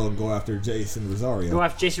Jermell Charlo and go after Jesion Rosario. Go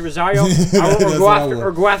after Jesion Rosario,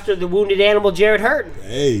 or go after the wounded animal Jarrett Hurd.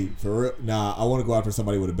 Hey, for real, nah, I want to go after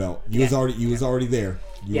somebody with a belt. You was already there.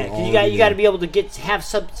 You got to be able to have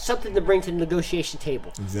something to bring to the negotiation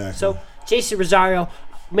table. Exactly. So Jesion Rosario,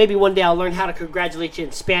 maybe one day I'll learn how to congratulate you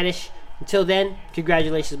in Spanish. Until then,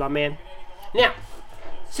 congratulations, my man. Now,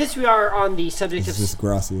 since we are on the subject of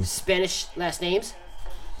Spanish last names,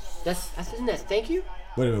 isn't that thank you?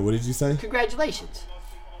 Wait a minute, what did you say? Congratulations.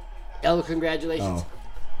 Congratulations. Oh.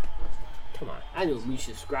 Come on, I know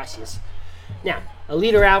muchas gracias. Now,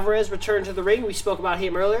 Elieder Alvarez returned to the ring. We spoke about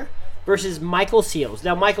him earlier. Versus Michael Seals.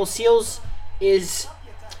 Now, Michael Seals there's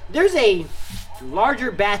a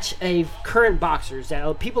larger batch of current boxers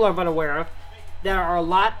that people are unaware of. There are a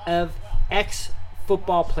lot of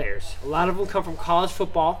ex-football players. A lot of them come from college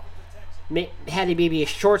football. had maybe a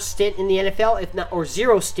short stint in the NFL, if not, or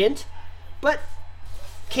zero stint, but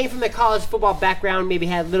came from a college football background, maybe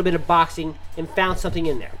had a little bit of boxing, and found something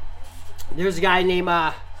in there. There's a guy named,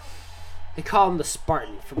 they call him the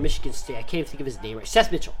Spartan from Michigan State. I can't even think of his name right. Seth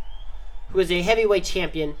Mitchell, who was a heavyweight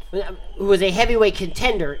champion, who was a heavyweight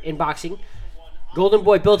contender in boxing. Golden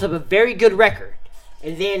Boy built up a very good record.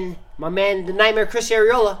 And then my man, the Nightmare Chris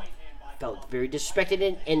Arreola, felt very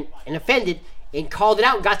disrespected and offended and called it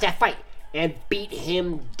out and got that fight and beat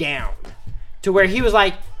him down to where he was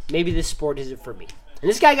like, maybe this sport isn't for me. And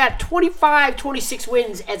this guy got 25, 26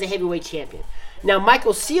 wins as a heavyweight champion. Now,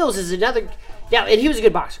 Michael Seals is another... Now, and he was a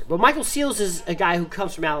good boxer. But Michael Seals is a guy who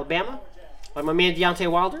comes from Alabama, like my man Deontay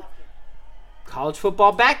Wilder. College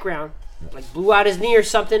football background. Like blew out his knee or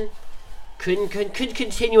something. Couldn't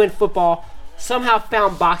continue in football. Somehow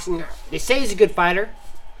found boxing. They say he's a good fighter.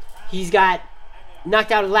 He's got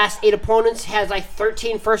knocked out his last 8 opponents. Has like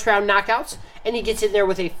 13 first-round knockouts. And he gets in there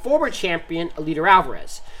with a former champion, Elieder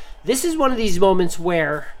Alvarez. This is one of these moments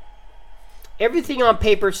where everything on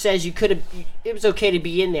paper says it was okay to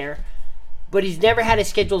be in there, but he's never had a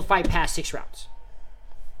scheduled fight past 6 rounds.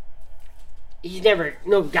 He's never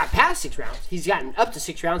got past 6 rounds. He's gotten up to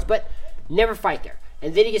 6 rounds, but never fight there.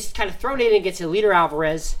 And then he gets kind of thrown in against Elieder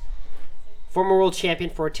Alvarez, former world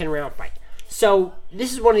champion, for a 10-round fight. So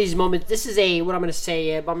this is one of these moments. This is what I'm going to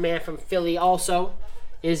say, my man from Philly also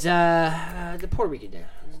is the Puerto Rican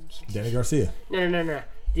there. Danny Garcia. No.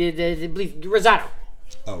 The Rosario.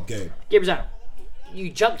 Oh, Gabe. Gabe Rosario. You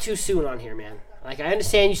jumped too soon on here, man. Like, I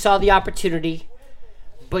understand you saw the opportunity,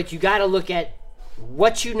 but you got to look at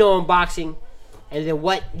what you know in boxing and then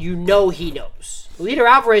what you know he knows. Elieder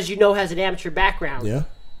Alvarez, has an amateur background. Yeah.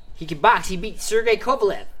 He can box. He beat Sergey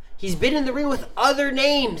Kovalev. He's been in the ring with other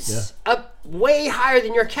names up way higher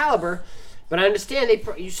than your caliber. But I understand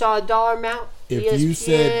you saw a dollar amount.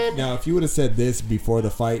 If you would have said this before the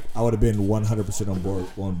fight, I would have been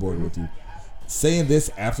 100% on board with you. Saying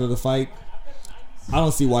this after the fight, I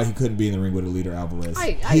don't see why he couldn't be in the ring with Elieder Alvarez.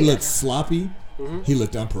 He looked sloppy. Mm-hmm. He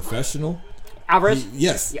looked unprofessional. Alvarez?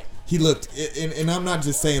 Yes. Yeah. He looked, and I'm not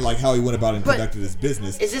just saying like how he went about and conducted his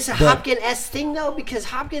business. Is this a Hopkins-esque thing though? Because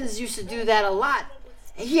Hopkins used to do that a lot.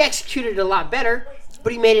 He executed it a lot better,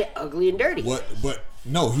 but he made it ugly and dirty.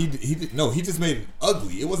 No, he just made it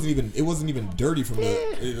ugly. It wasn't even dirty from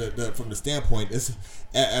the standpoint.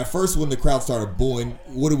 At first when the crowd started booing,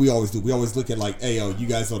 what do we always do? We always look at like, hey, yo, you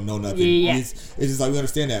guys don't know nothing. Yeah. It's just like we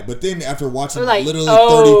understand that. But then after watching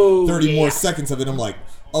literally 30 more seconds of it, I'm like,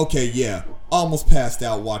 okay, yeah, almost passed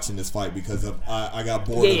out watching this fight because of I got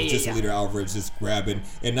bored of just Elieder Alvarez just grabbing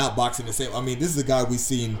and not boxing the same. I mean, this is a guy we've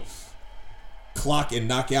seen clock and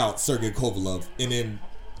knock out Sergey Kovalev and then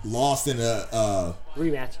lost in a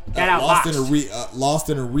rematch. Lost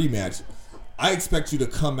in a rematch. I expect you to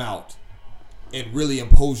come out and really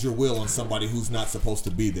impose your will on somebody who's not supposed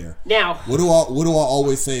to be there. Now, what do I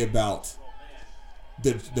always say about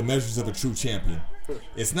the measures of a true champion?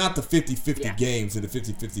 It's not the 50-50 games and the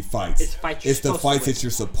 50-50 fights. It's the fights that you're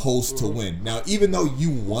supposed to win. Now, even though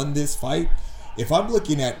you won this fight, if I'm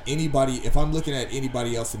looking at anybody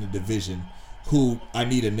else in the division who I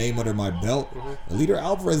need a name under my belt, Elieder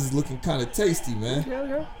Alvarez is looking kind of tasty, man.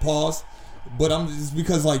 Okay. Pause. But I'm just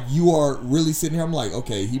because like you are really sitting here, I'm like,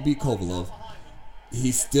 okay, he beat Kovalev.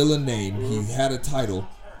 He's still a name. He had a title.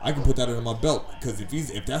 I can put that under my belt because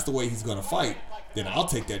if that's the way he's gonna fight, then I'll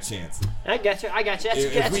take that chance. I got you.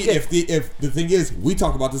 That's good. If the thing is, we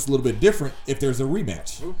talk about this a little bit different. If there's a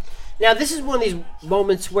rematch. Now this is one of these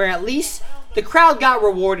moments where at least the crowd got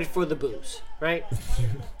rewarded for the boos, right?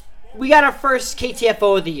 We got our first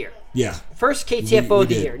KTFO of the year. Yeah. First KTFO of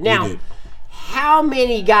the year. Now, how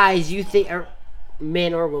many guys you think, or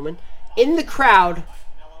men or women, in the crowd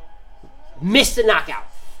missed the knockout?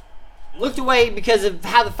 Looked away because of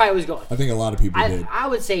how the fight was going. I think a lot of people did. I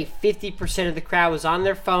would say 50% of the crowd was on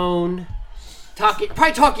their phone,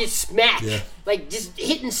 probably talking smack. Yeah. Like just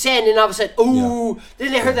hitting send and all of a sudden, ooh. Yeah.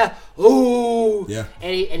 Then they heard the, ooh. Yeah.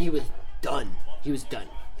 And he was done. He was done.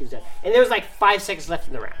 And there was like 5 seconds left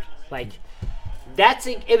in the round. Like,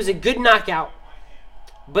 it was a good knockout,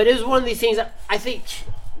 but it was one of these things that I think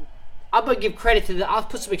I'm going to give credit to I'll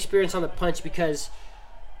put some experience on the punch because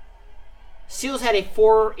Seals had a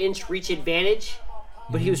 4-inch reach advantage,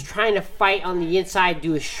 but he was trying to fight on the inside,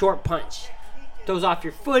 do a short punch. Throws off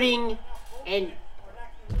your footing, and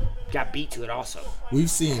got beat to it also.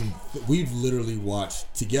 We've literally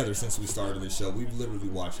watched together since we started this show. We've literally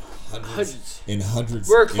watched hundreds and hundreds.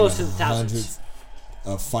 We're close to the thousands. Hundreds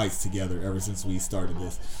of fights together ever since we started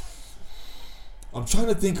this. I'm trying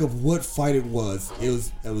to think of what fight it was. It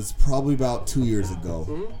was probably about 2 years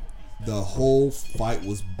ago. the whole fight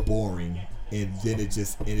was boring, and then it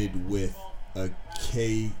just ended with a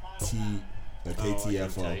KTFO.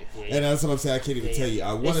 And that's what I'm saying. I can't even tell you.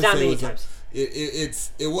 I want to say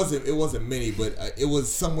it wasn't many, but it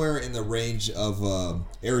was somewhere in the range of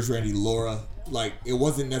Randy Laura. Like, it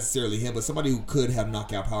wasn't necessarily him, but somebody who could have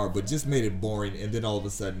knockout power, but just made it boring. And then all of a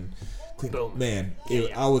sudden, man,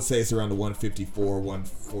 I would say it's around the 154,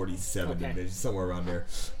 147 division, somewhere around there.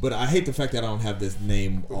 But I hate the fact that I don't have this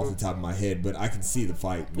name off the top of my head, but I can see the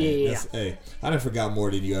fight. Man. Hey, I done forgot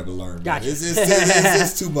more than you ever learned. Gotcha.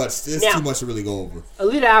 It's too much. It's too much to really go over.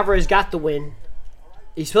 Elieder Alvarez got the win.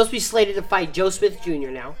 He's supposed to be slated to fight Joe Smith Jr.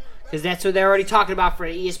 now, because that's what they're already talking about for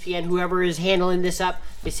ESPN. Whoever is handling this up,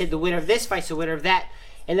 they said the winner of this fights the winner of that,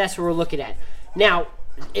 and that's what we're looking at. Now,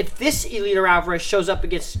 if this Elieder Alvarez shows up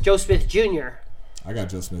against Joe Smith Jr., I got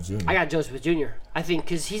Joe Smith Jr. I think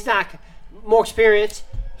because he's not more experienced.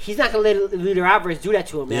 He's not going to let Elieder Alvarez do that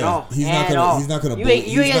to him at all. He's not going to. You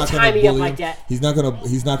ain't going to tie me up like that. He's not going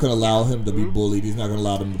to allow him to be bullied. He's not going to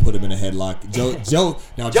allow him to put him in a headlock.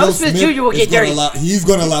 Joe Smith Jr. will get dirty. He's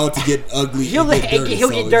going to allow it to get ugly. He'll get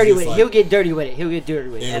dirty with it. He'll get dirty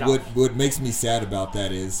with it. And what makes me sad about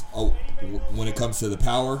that is, when it comes to the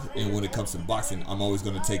power and when it comes to the boxing, I'm always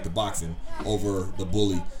going to take the boxing over the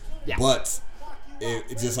bully. Yeah. But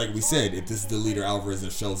it's just like we said, if this is the Elieder Alvarez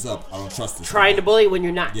that shows up, I don't trust this. Trying to bully when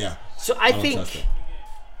you're not. Yeah. So I think,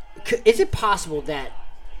 is it possible that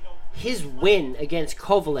his win against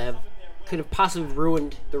Kovalev could have possibly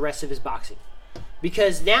ruined the rest of his boxing?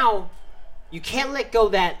 Because now you can't let go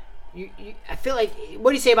that. I feel like,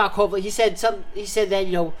 what did he say about Kovalev? He said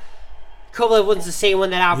that, Kovalev wasn't the same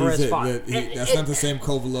one that Alvarez fought. That's not the same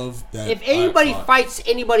Kovalev that if anybody5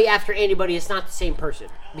 anybody after anybody, it's not the same person.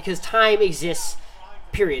 Because time exists,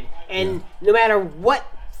 period. And no matter what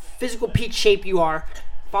physical peak shape you are,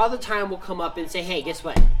 Father Time will come up and say, hey, guess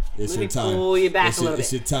what? Let me pull you back a little bit.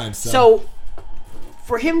 It's your time, son. So,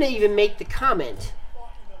 for him to even make the comment,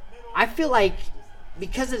 I feel like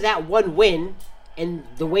because of that one win and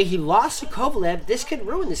the way he lost to Kovalev, this could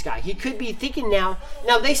ruin this guy. He could be thinking now.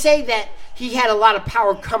 Now, they say that he had a lot of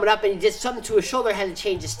power coming up and he did something to his shoulder, had to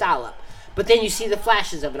change his style up. But then you see the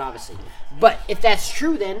flashes of it, obviously. But if that's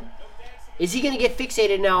true, then is he going to get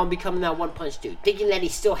fixated now on becoming that one-punch dude, thinking that he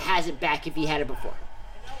still has it back if he had it before?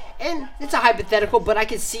 And it's a hypothetical, but I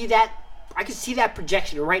can see that. I can see that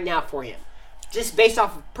projection right now for him, just based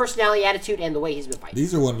off of personality, attitude, and the way he's been fighting.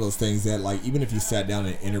 These are one of those things that, like, even if you sat down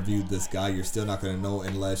and interviewed this guy, you're still not going to know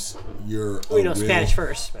unless you're. We know Spanish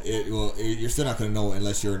first. You're still not going to know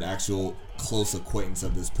unless you're an actual close acquaintance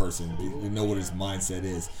of this person. You know what his mindset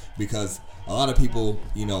is, because a lot of people,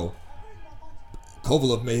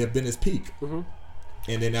 Kovalev may have been his peak, and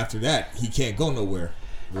then after that, he can't go nowhere.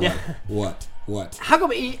 What? How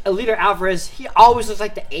come Elieder Alvarez, he always looks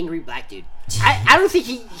like the angry black dude? I don't think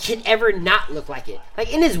he can ever not look like it.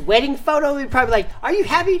 Like in his wedding photo, he'd probably like, "Are you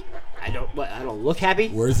happy?" I don't look happy.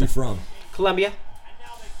 Where is he from? Colombia.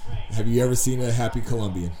 Have you ever seen a happy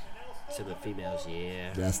Colombian? Some of the females,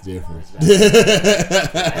 yeah. That's different.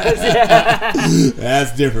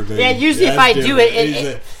 That's different, baby. Yeah, usually if I do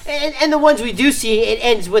it, and the ones we do see, it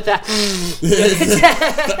ends with a.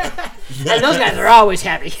 And those guys are always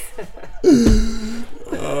happy. Oh,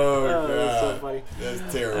 God. That's so funny.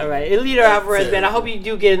 That's terrible. All right, Elieder Alvarez, man. I hope you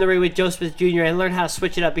do get in the ring with Joe Smith Jr. and learn how to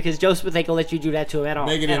switch it up, because Joe Smith ain't gonna let you do that to him at all.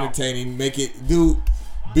 Make it entertaining. Make it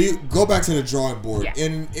go back to the drawing board,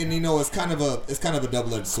 and it's kind of a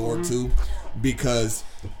double-edged sword too, because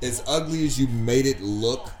as ugly as you made it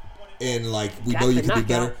look, and like we know you can be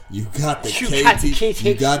better, you got the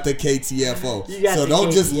KTFO. So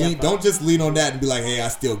don't just lean on that and be like, hey, I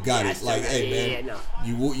still got it. Like, hey, man,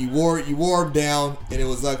 you wore him down, and it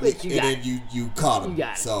was ugly, and then you caught him.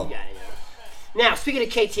 So. Now, speaking of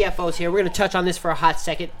KTFOs here, we're going to touch on this for a hot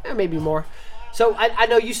second, or maybe more. So, I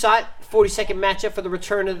know you saw it, 40-second matchup for the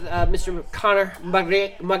return of Mr. Connor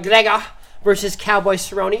McGregor versus Cowboy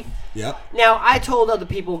Cerrone. Yep. Now, I told other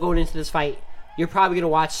people going into this fight, you're probably going to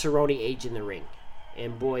watch Cerrone age in the ring.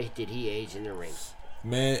 And boy, did he age in the ring.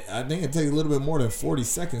 Man, I think it takes a little bit more than 40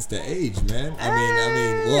 seconds to age, man. I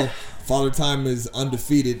mean, Father Time is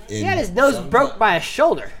undefeated. He had his nose broke by a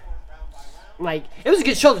shoulder. Like, it was a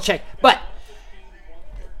good shoulder check, but...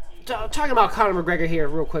 Talking about Connor McGregor here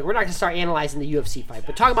real quick. We're not going to start analyzing the UFC fight,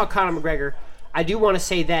 but talking about Connor McGregor, I do want to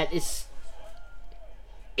say that if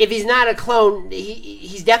he's not a clone,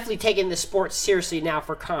 he's definitely taking the sport seriously now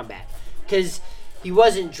for combat, because he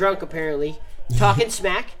wasn't drunk apparently, talking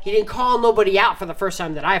smack. He didn't call nobody out for the first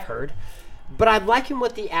time that I've heard, but I like him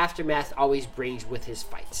what the aftermath always brings with his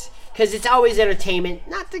fights, because it's always entertainment,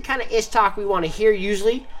 not the kind of ish talk we want to hear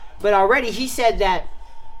usually, but already he said that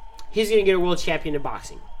he's going to get a world champion in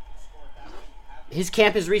boxing. His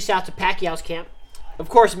camp has reached out to Pacquiao's camp. Of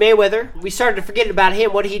course, Mayweather, we started to forget about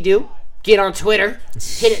him. What did he do? Get on Twitter,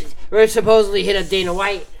 supposedly hit up Dana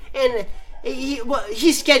White, and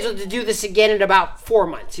he's scheduled to do this again in about 4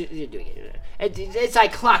 months. It's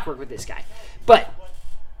like clockwork with this guy. But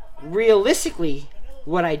realistically,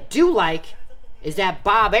 what I do like is that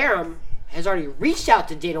Bob Arum has already reached out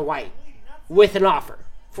to Dana White with an offer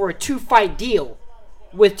for a 2-fight deal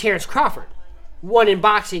with Terrence Crawford. One in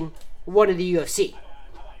boxing, one in the UFC.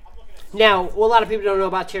 Now, what a lot of people don't know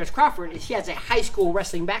about Terrence Crawford is he has a high school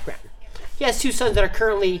wrestling background. He has 2 sons that are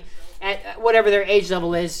currently, at whatever their age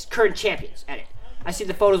level is, current champions at it. I see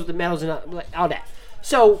the photos with the medals and all that.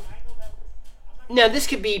 So, now this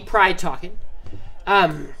could be pride talking.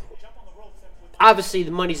 Obviously,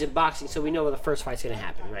 the money's in boxing, so we know where the first fight's going to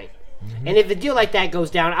happen, right? Mm-hmm. And if a deal like that goes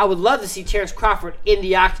down, I would love to see Terrence Crawford in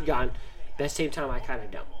the octagon. But at the same time, I kind of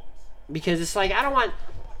don't. Because it's like,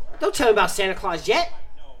 don't tell me about Santa Claus yet.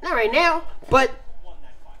 Not right now. But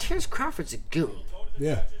Terrence Crawford's a goon.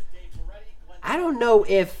 Yeah. I don't know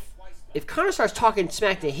if Connor starts talking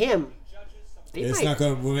smack to him, they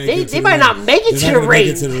might not make it to the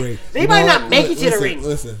ring. They might not make it to the ring.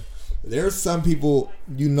 Listen, there's some people,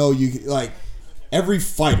 like, every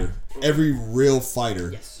fighter, every real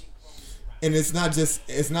fighter. Yes. And it's not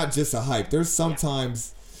just a hype. There's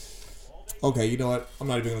sometimes, okay, you know what? I'm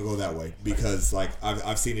not even gonna go that way because like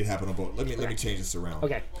I've seen it happen on both. Let me change this around.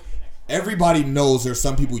 Okay. Everybody knows there's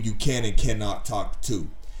some people you can and cannot talk to,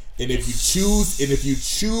 and if you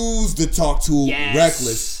choose to talk to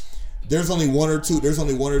reckless, there's only one or two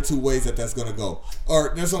ways that's gonna go,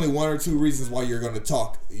 or there's only 1 or 2 reasons why you're gonna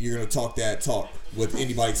talk that talk with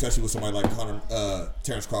anybody, especially with somebody like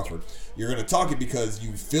Terrence Crawford. You're gonna talk it because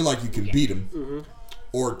you feel like you can beat him, mm-hmm.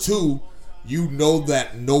 or 2, you know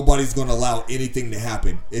that nobody's gonna allow anything to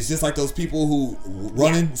happen. It's just like those people who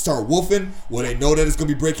start woofing when they know that it's gonna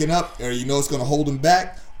be breaking up, or it's gonna hold them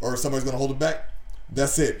back, or somebody's gonna hold them back.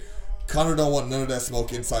 That's it. Connor don't want none of that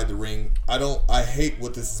smoke inside the ring. I hate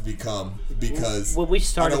what this has become because when we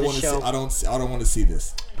started the show, I don't want to see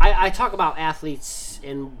this. I talk about athletes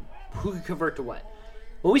and who can convert to what.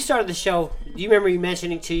 When we started the show, do you remember me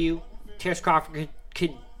mentioning to you Terrence Crawford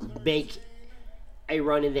could make a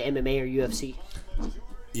run in the MMA or UFC?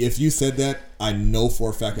 If you said that, I know for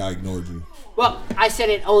a fact I ignored you. Well, I said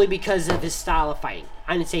it only because of his style of fighting.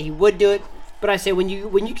 I didn't say he would do it, but I say when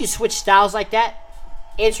you can switch styles like that,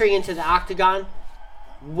 entering into the octagon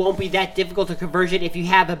won't be that difficult to conversion if you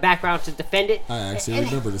have a background to defend it. I actually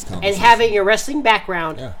remember this conversation. And having a wrestling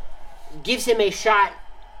background gives him a shot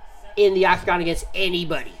in the octagon against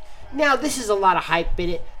anybody. Now, this is a lot of hype in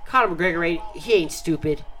it. Connor McGregor, he ain't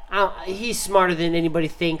stupid. He's smarter than anybody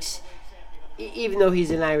thinks, even though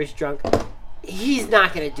he's an Irish drunk. He's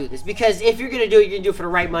not going to do this because if you're going to do it, you're going to do it for the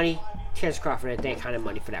right money. Terrence Crawford had that kind of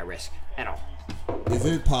money for that risk at all. Is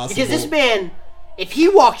it possible? Because this man, if he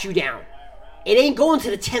walks you down, it ain't going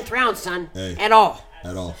to the 10th round, son, at all.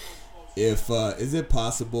 At all. Is it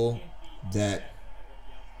possible that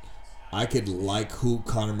I could like who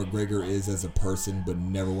Connor McGregor is as a person, but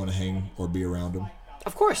never want to hang or be around him?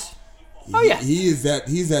 Of course. Oh yeah. He's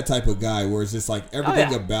that type of guy where it's just like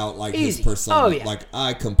everything about like his persona. Oh, yeah. Like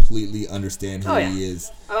I completely understand who he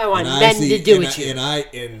is. I want nothing to do with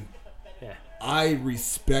you. I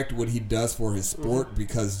respect what he does for his sport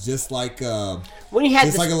because just like when he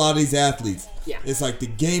had like a lot of these athletes, it's like the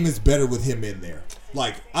game is better with him in there.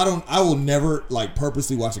 Like I will never like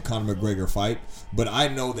purposely watch a Conor McGregor fight, but I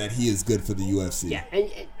know that he is good for the UFC. Yeah,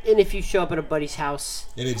 and if you show up at a buddy's house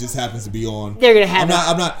and it just happens to be on, they're gonna have.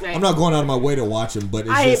 I'm not going out of my way to watch him, but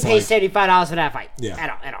I didn't pay $75 for that fight. Yeah,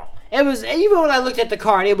 at all. It was, even when I looked at the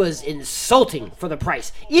card, it was insulting for the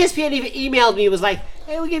price. ESPN even emailed me, was like,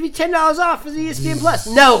 "Hey, we give you $10 off for the ESPN Plus."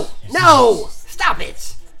 No, stop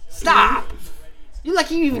it, stop. You're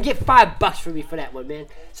lucky you even get $5 from me for that one, man.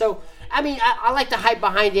 So, I mean, I like the hype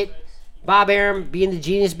behind it. Bob Arum being the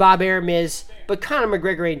genius Bob Arum is, but Conor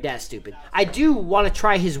McGregor ain't that stupid. I do want to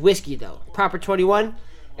try his whiskey though, Proper 21,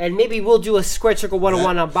 and maybe we'll do a Squared Circle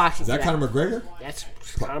 101 on boxing. Is that Conor McGregor? That's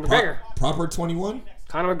Conor McGregor. Proper 21?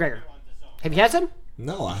 Conor McGregor. Have you had some?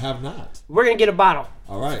 No, I have not. We're gonna get a bottle.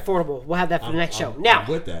 All right. It's affordable. We'll have that for the next show. Now,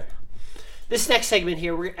 I'm with that. This next segment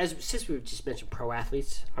here, since we just mentioned pro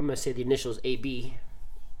athletes, I'm gonna say the initials AB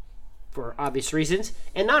for obvious reasons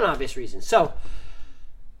and non-obvious reasons. So,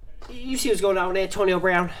 you see what's going on with Antonio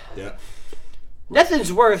Brown? Yeah.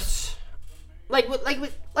 Nothing's worse, like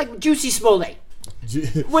Juicy Smollett.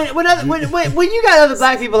 When you got other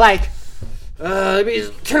black people like, let me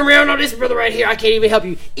turn around on this brother right here. I can't even help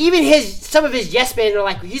you. Even some of his yes men are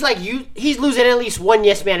like, he's losing at least one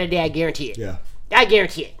yes man a day. I guarantee it. Yeah. I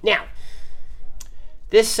guarantee it. Now,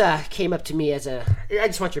 this came up to me as I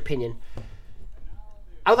just want your opinion.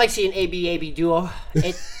 I would like to see an AB duo.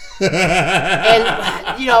 And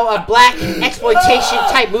a black exploitation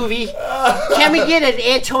type movie. Can we get an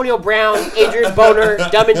Antonio Brown, Adrian Boner,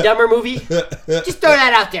 Dumb and Dumber movie? Just throw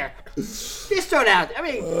that out there. Just throw it out. I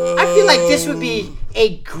mean, I feel like this would be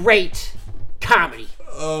a great comedy.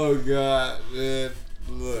 Oh God, man!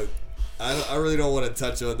 Look, I really don't want to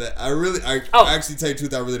touch on that. I actually tell you the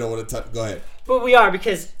truth. I really don't want to touch. Go ahead. But we are,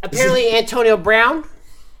 because apparently Antonio Brown,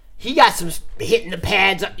 he got some hitting the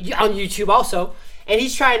pads on YouTube also, and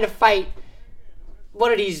he's trying to fight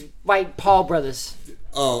one of these white Paul brothers.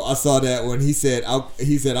 Oh, I saw that when he said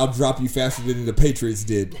I'll drop you faster than the Patriots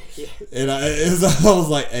did, yeah. And I was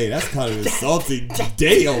like, hey, that's kind of insulting.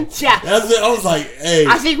 Damn. Yeah. I was like, hey,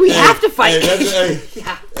 I think we have to fight.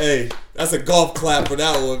 Hey, that's a golf clap for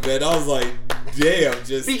that one, man. I was like, damn,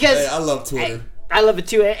 because I love Twitter. I love it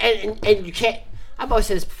too, and you can't. I've always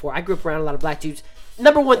said this before. I grew up around a lot of black dudes.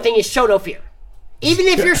 Number one thing is show no fear. Even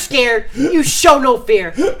if you're scared, you show no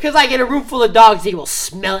fear, because like in a room full of dogs, they will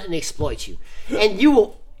smell it and exploit you. And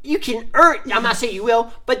you can earn, I'm not saying you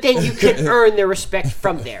will, but then you can earn their respect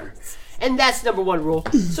from there. And that's number one rule.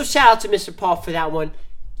 So shout out to Mr. Paul for that one,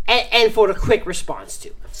 and for the quick response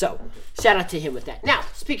too. So shout out to him with that. Now,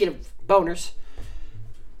 speaking of boners,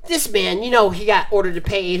 this man, he got ordered to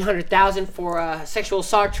pay $800,000 for sexual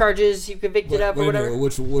assault charges he convicted of or whatever.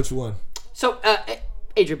 Which one? So,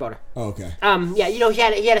 Adrian Boner. Oh, okay. Yeah,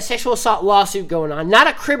 he had a sexual assault lawsuit going on. Not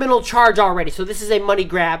a criminal charge already, so this is a money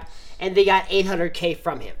grab. And they got $800K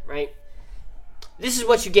from him, right? This is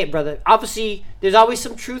what you get, brother. Obviously, there's always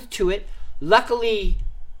some truth to it. Luckily,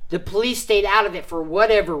 the police stayed out of it for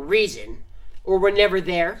whatever reason, or were never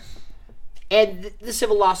there. And the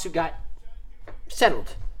civil lawsuit got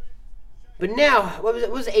settled. But now, what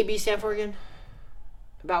was the AB stand for again?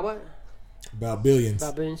 About what? About billions.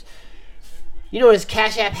 About billions. You know what his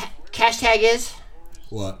cash tag is?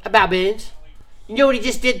 What? About billions. You know what he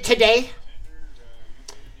just did today?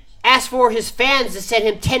 Asked for his fans to send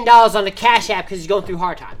him $10 on the Cash App because he's going through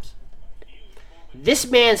hard times. This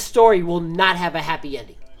man's story will not have a happy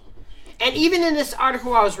ending. And even in this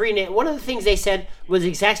article I was reading it, one of the things they said was the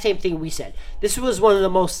exact same thing we said. This was one of the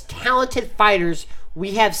most talented fighters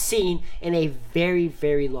we have seen in a very,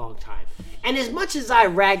 very long time. And as much as I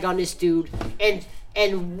rag on this dude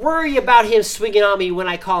and worry about him swinging on me when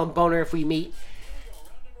I call him Boner if we meet,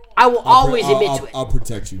 I will always admit to it. I'll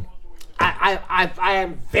protect you. I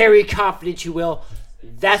am very confident you will.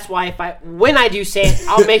 That's why when I do say it,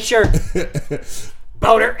 I'll make sure,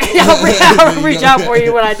 Boner, I'll reach out for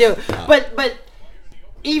you when I do. But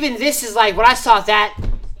even this is like, when I saw that,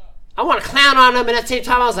 I want to clown on him, and at the same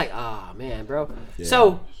time I was like, oh man, bro. Yeah.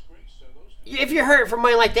 So if you're hurt for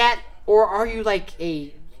money like that, or are you like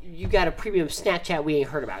you got a premium Snapchat we ain't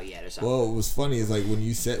heard about yet or something? Well, what was funny is like when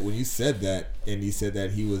you said that, and he said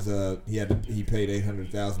that he was he paid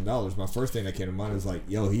 $800,000. My first thing that came to mind was like,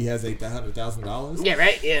 yo, he has $800,000. Yeah,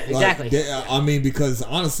 right. Yeah, exactly. I mean, because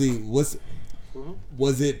honestly, was him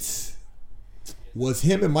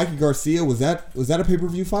and Mikey Garcia? Was that a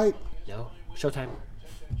pay-per-view fight? No, Showtime.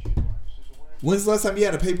 When's the last time he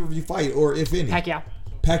had a pay-per-view fight, or if any? Pacquiao.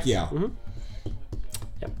 Mm-hmm.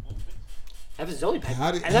 That was his only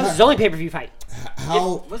pay-per-view fight.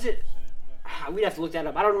 How was it? We'd have to look that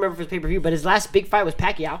up. I don't remember if it was pay-per-view, but his last big fight was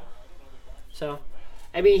Pacquiao. So,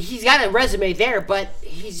 I mean, he's got a resume there, but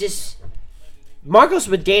he's just... Marcos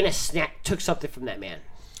Medina took something from that man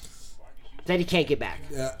that he can't get back.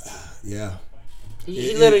 Yeah.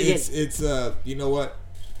 He literally did. It's you know what?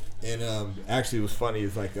 And actually, it was funny.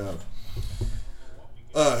 It's like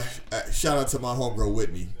shout out to my homegirl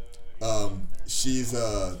Whitney. She's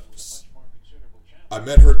I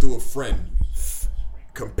met her through a friend,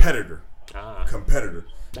 competitor.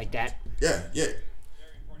 Like that? Yeah.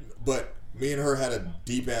 But me and her had a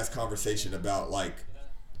deep ass conversation about like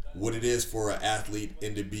what it is for an athlete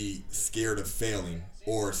and to be scared of failing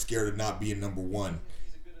or scared of not being number one.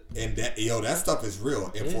 And that stuff is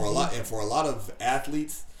real. And for a lot of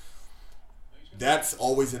athletes, that's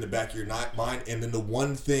always in the back of your mind. And then the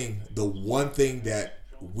one thing that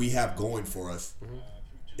we have going for us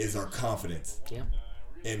is our confidence. Yeah.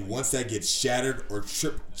 And once that gets shattered or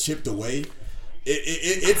chipped away,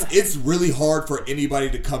 it's really hard for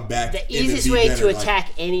anybody to come back. The easiest way to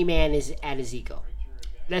attack any man is at his ego.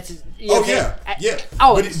 That's yeah.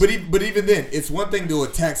 But even then, it's one thing to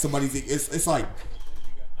attack somebody's. It's like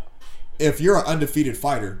if you're an undefeated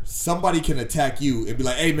fighter, somebody can attack you and be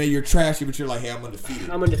like, "Hey man, you're trashy," but you're like, "Hey, I'm undefeated."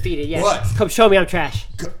 I'm undefeated. Yeah. But come show me I'm trash.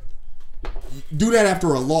 Do that after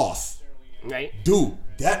a loss, right? Dude,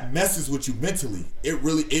 that messes with you mentally. It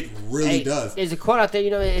really does. There's a quote out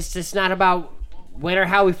there. It's just not about when or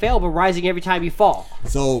how we fail, but rising every time you fall.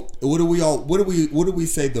 So what do we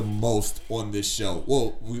say the most on this show?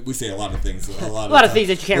 Well, we say a lot of things. A lot of things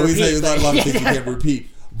that you can't repeat. We say a lot of things you can't repeat.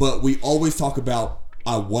 But we always talk about,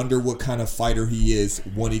 I wonder what kind of fighter he is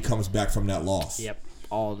when he comes back from that loss. Yep,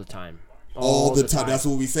 all the time. All the time. That's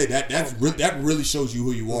what we say. That really shows you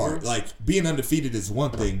who you are. Mm-hmm. Like, being undefeated is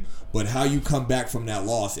one thing, but how you come back from that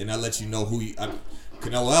loss, and that lets you know who you.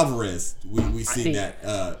 Connor Alvarez, we seen that.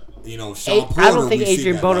 Sean Porter. I don't think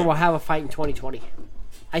Adrian Broner will have a fight in 2020.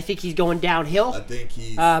 I think he's going downhill. I think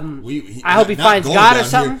he's. I hope he finds God or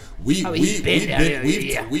something. He's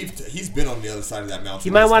been on the other side of that mountain.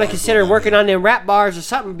 You might want to consider working on them rap bars or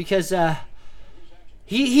something, because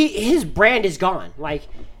his brand is gone. Like,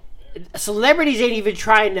 celebrities ain't even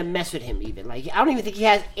trying to mess with him. Even like, I don't even think he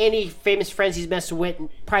has any famous friends he's messing with.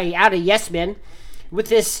 Probably out of Yes Men. With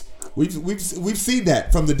this, we've seen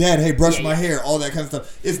that from the dad. Hey, brush my hair, all that kind of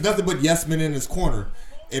stuff. It's nothing but Yes Men in his corner.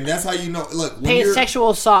 And that's how you know. Look, paying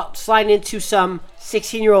sexual assault, sliding into some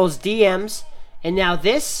 16-year-old's DMs, and now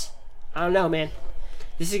this, I don't know, man.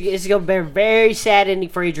 This is going to be a very sad ending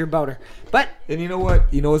for Adrian Broner. But and you know what?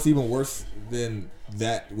 You know what's even worse than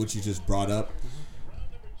that? What you just brought up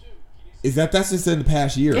is that's just in the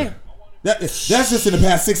past year. Yeah. That's just in the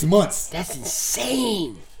past 6 months. That's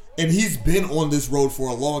insane. And he's been on this road for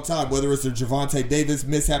a long time. Whether it's the Gervonta Davis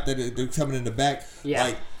mishap that they're coming in the back,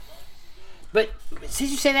 yeah. But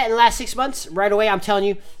since you say that in the last 6 months, right away, I'm telling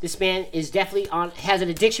you, this man is definitely has an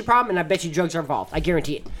addiction problem, and I bet you drugs are involved. I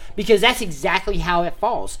guarantee it. Because that's exactly how it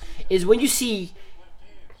falls, is when you see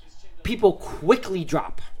people quickly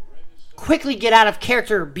drop, quickly get out of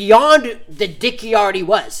character beyond the dick he already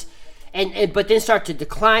was, but then start to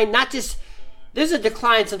decline. Not just, there's a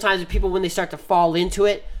decline sometimes with people when they start to fall into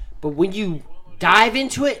it, but when you dive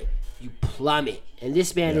into it, you plummet. And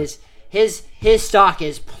this man is, his stock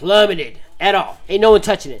is plummeted. At all. Ain't no one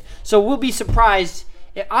touching it. So we'll be surprised.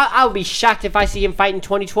 I'll be shocked if I see him fight in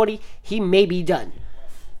 2020. He may be done.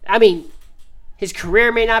 I mean, his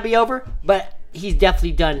career may not be over, but he's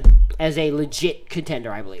definitely done as a legit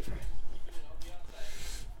contender, I believe.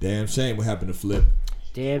 Damn shame what happened to Flip.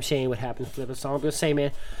 Damn shame what happened to Flip. That's all I'm going to say, man.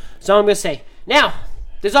 That's all I'm going to say. Now,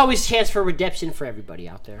 there's always a chance for redemption for everybody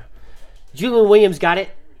out there. Julian Williams got it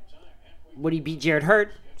when he beat Jarrett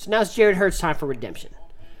Hurt. So now it's Jarrett Hurt's time for redemption.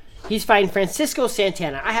 He's fighting Francisco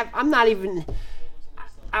Santana. I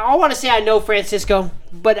want to say I know Francisco,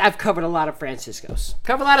 but I've covered a lot of Franciscos.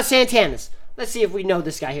 Covered a lot of Santanas. Let's see if we know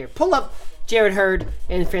this guy here. Pull up Jarrett Hurd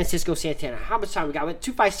and Francisco Santana. How much time we got? We have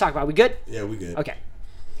 2 fights to talk about. We good? Yeah, we good. Okay.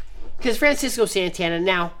 Because Francisco Santana,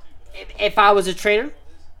 now, if I was a trainer,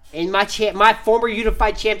 and my former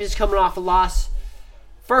unified champion's coming off a loss,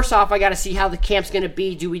 first off, I got to see how the camp's going to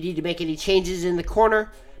be. Do we need to make any changes in the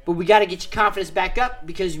corner? But we got to get your confidence back up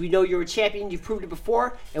because we know you're a champion. You've proved it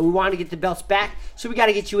before, and we want to get the belts back. So we got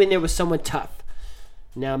to get you in there with someone tough.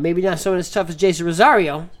 Now, maybe not someone as tough as Jesion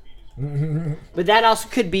Rosario, but that also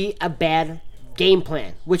could be a bad game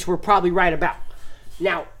plan, which we're probably right about.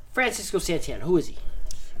 Now, Francisco Santana, who is he?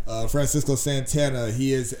 Francisco Santana,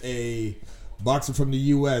 he is a boxer from the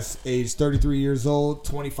U.S., age 33 years old,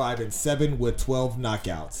 25-7 with 12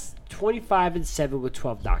 knockouts. 25-7 with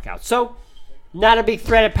 12 knockouts. So, not a big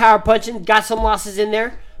threat at power punching. Got some losses in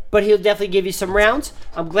there, but he'll definitely give you some rounds.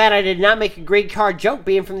 I'm glad I did not make a great card joke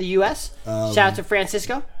being from the U.S. Shout out to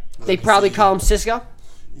Francisco. They probably call him Cisco.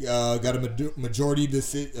 Got a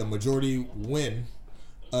majority win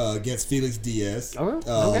against Felix Diaz.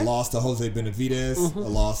 Okay. Lost to Jose Benavidez. A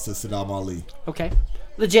loss to Saddam Ali. Okay.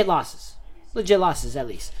 Legit losses. Legit losses, at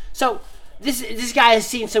least. So, this guy has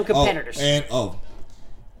seen some competitors.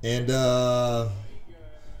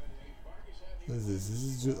 This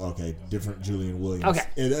is okay. Different Julian Williams.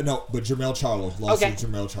 Okay. No, but Jermell Charlo lost to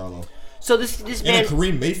Jermell Charlo. So this man. And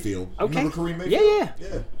Kareem Mayfield. Okay. Remember Kareem Mayfield?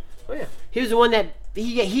 Yeah. Oh yeah. He was the one that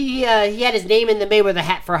he had his name in the Mayweather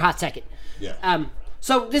hat for a hot second. Yeah.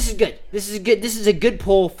 So this is good. This is a good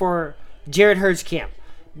pull for Jarrett Hurd's camp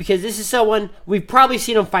because this is someone we've probably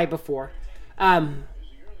seen him fight before.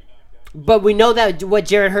 But we know that what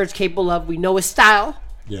Jarrett Hurd's capable of. We know his style.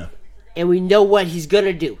 Yeah. And we know what he's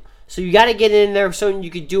gonna do. So you got to get in there so you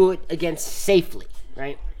could do it against safely,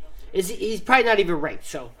 right? He's probably not even ranked,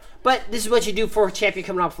 so. But this is what you do for a champion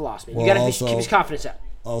coming off the loss, man. You got to keep his confidence up.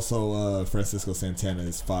 Also, Francisco Santana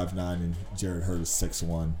is 5'9", and Jarrett Hurd is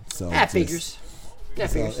 6'1". So that figures. That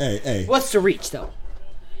figures. Hey. What's the reach, though?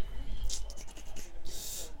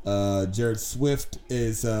 Jared Swift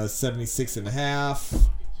is 76.5.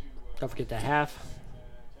 Don't forget that half.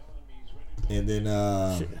 And then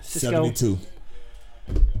 72.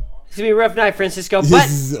 It's going to be a rough night, Francisco.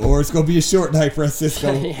 Or it's going to be a short night,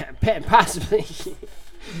 Francisco. Yeah, possibly.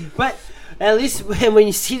 But at least when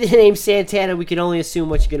you see the name Santana, we can only assume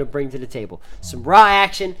what you're going to bring to the table. Some raw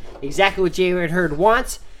action, exactly what Jared Hurd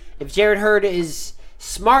wants. If Jared Hurd is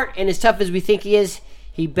smart and as tough as we think he is,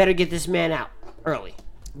 he better get this man out early.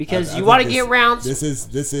 Because you want to get rounds. This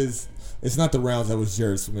is. It's not the rounds that was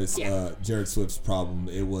Jared Swift's problem.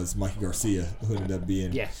 It was Mikey Garcia who ended up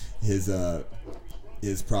being his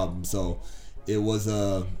problem. So it was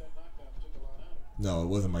no, it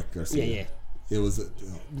wasn't Mikey Garcia. Yeah. It was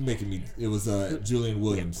It was Julian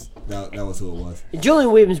Williams. Yeah. That was who it was. And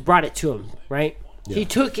Julian Williams brought it to him, right? Yeah. He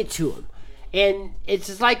took it to him, and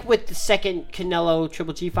it's like with the second Canelo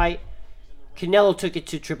Triple G fight. Canelo took it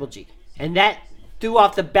to Triple G, and that threw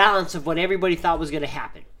off the balance of what everybody thought was going to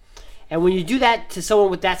happen. And when you do that to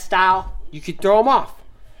someone with that style, you could throw them off.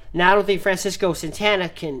 Now, I don't think Francisco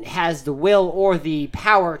Santana has the will or the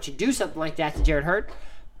power to do something like that to Jared Hurd,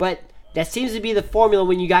 but that seems to be the formula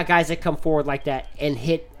when you got guys that come forward like that and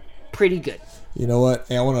hit pretty good. You know what?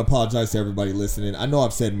 Hey, I want to apologize to everybody listening. I know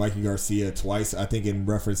I've said Mikey Garcia twice, I think in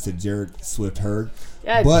reference to Jared Swift Hurd.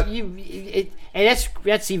 But and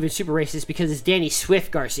that's even super racist because it's Danny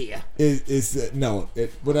Swift Garcia. What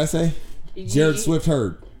did I say? Jared Swift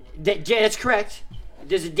Hurd. That's correct.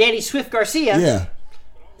 There's a Danny Swift Garcia. Yeah.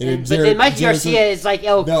 But then Mikey Garcia is like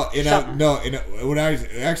who I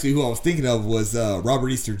was thinking of was Robert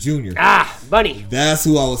Easter Jr. Bunny. That's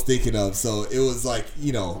who I was thinking of. So it was like,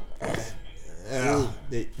 stop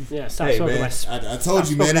hey, man, I told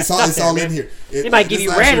you, man. It's all in here. They might give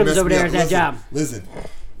you randoms over there at that job. Listen,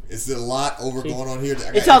 it's a lot going on here.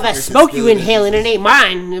 It's all that smoke you inhaling. It ain't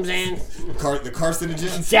mine. You know what I'm saying? The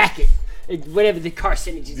carcinogens? Exactly. Whatever the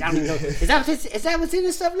carcinogens. I don't even know. Is that what's in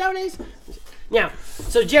this stuff nowadays? Now,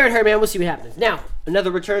 so Jared Hurd, man, we'll see what happens. Now, another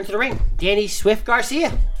return to the ring. Danny Swift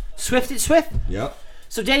Garcia. Swift. Yep.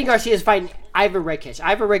 So Danny Garcia is fighting Ivor Redkach.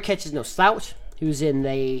 Ivor Redkach is no slouch. He was in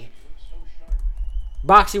the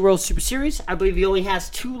Boxing World Super Series. I believe he only has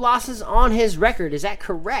 2 losses on his record. Is that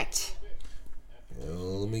correct?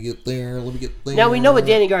 Let me get there. Now, we know what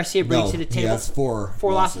Danny Garcia brings to the table. He has 4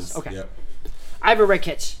 losses? Okay. Yep. Ivor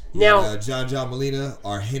Redkach. Now, John Molina,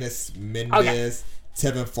 Argenis Mendez,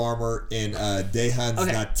 Tevin Farmer, and Dejan's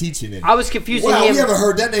Latitchinen. I was confusing him. Wow, we haven't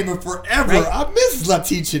heard that name in forever. Right? I miss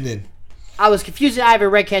Latitchinen. I was confusing Ivor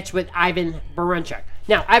Redkach with Ivan Baranchuk.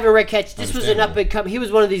 Now, Ivor Redkach, this was an up-and-coming. He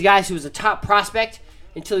was one of these guys who was a top prospect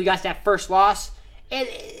until he got that first loss, and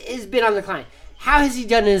it's been on the decline. How has he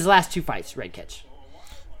done in his last 2 fights, Redkach?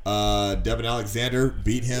 Devin Alexander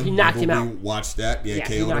beat him. He knocked him out. We watched that. Yeah,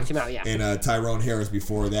 he knocked him out, yeah. And Tyrone Harris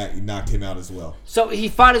before that, he knocked him out as well. So he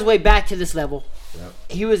fought his way back to this level. Yep.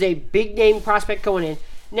 He was a big-name prospect going in.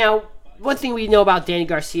 Now, one thing we know about Danny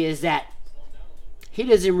Garcia is that he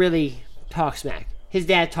doesn't really talk smack. His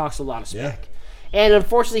dad talks a lot of smack. Yeah. And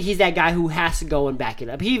unfortunately, he's that guy who has to go and back it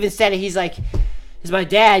up. He even said it. He's like, it's my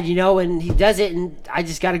dad, and he does it, and I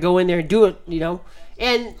just got to go in there and do it,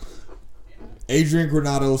 And Adrian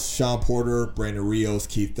Granados, Sean Porter, Brandon Rios,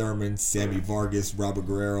 Keith Thurman, Sammy Vargas, Robert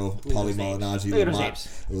Guerrero, Paulie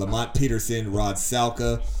Malignaggi, Lamont Peterson, Rod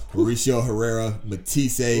Salka, Mauricio Herrera,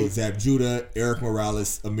 Matisse, Zab Judah, Eric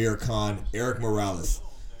Morales, Amir Khan, Eric Morales.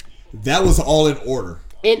 That was all in order.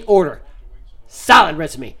 In order. Solid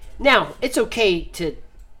resume. Now, it's okay to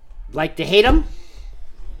hate him,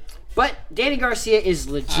 but Danny Garcia is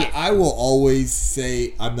legit. I will always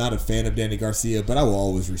say I'm not a fan of Danny Garcia, but I will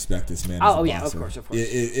always respect this man. Oh, yeah, of course.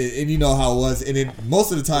 And you know how it was. And then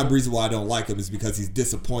most of the time, the reason why I don't like him is because he's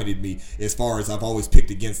disappointed me as far as I've always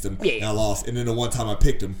picked against him and I lost. And then the one time I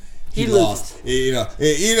picked him, he lost. So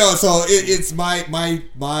it's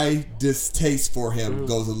my distaste for him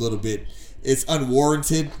goes a little bit. It's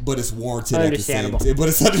unwarranted, but it's warranted at the same time. But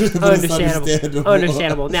it's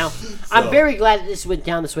understandable. Now, I'm very glad that this went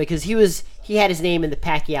down this way because he had his name in the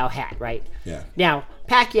Pacquiao hat, right? Yeah. Now,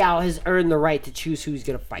 Pacquiao has earned the right to choose who he's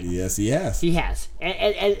going to fight. Yes, he has. He has.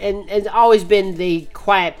 And always been the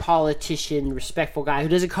quiet politician, respectful guy who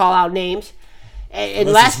doesn't call out names. And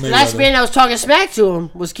last man that was talking smack to him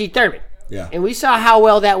was Keith Thurman. Yeah. And we saw how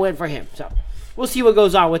well that went for him. So we'll see what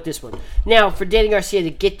goes on with this one. Now, for Danny Garcia to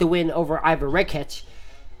get the win over Ivor Redkach,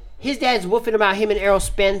 his dad's woofing about him and Errol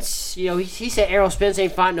Spence. He said Errol Spence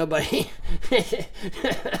ain't fought nobody.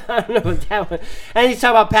 I don't know about that one. And he's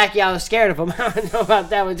talking about Pacquiao was scared of him. I don't know about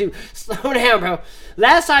that one, too. Slow down, bro.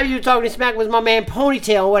 Last time you were talking to smack was my man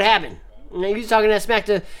Ponytail. What happened? You was talking that smack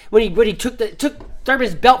to when he took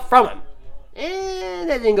Thurman's belt from him. that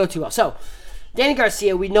didn't go too well. So, Danny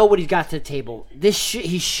Garcia, we know what he's got to the table.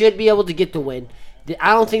 He should be able to get the win.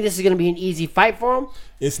 I don't think this is going to be an easy fight for him.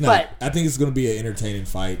 It's not. I think it's going to be an entertaining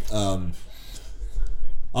fight.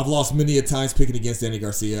 I've lost many a times picking against Danny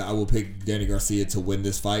Garcia. I will pick Danny Garcia to win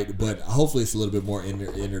this fight, but hopefully it's a little bit more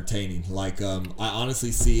entertaining. Like I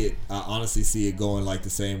honestly see it going like the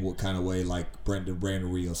same kind of way like Brandon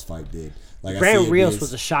Rios fight did. Like Brandon Rios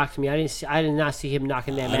was a shock to me. I did not see him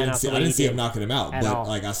knocking that man out. I didn't see him knocking him out, but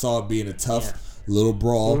like I saw it being a tough little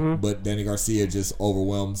brawl. But Danny Garcia just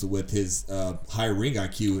overwhelms with his high ring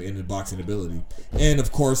IQ and the boxing ability, and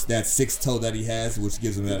of course that 6-toe that he has, which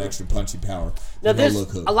gives him that extra punching power. Now there's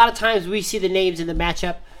a lot of times we see the names in the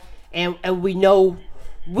matchup, and we know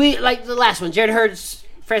like the last one, Jared Hurds,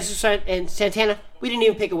 Francis and Santana. We didn't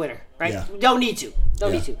even pick a winner, right? Yeah. We don't need to.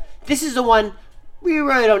 Need to. This is the one we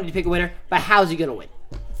really don't need to pick a winner. But how's he gonna win?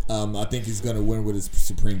 I think he's going to win with his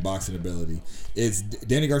supreme boxing ability.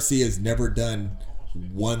 Danny Garcia has never done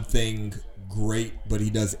one thing great, but he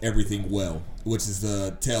does everything well, which is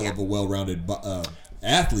the tale of a well-rounded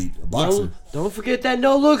athlete, a boxer. Don't forget that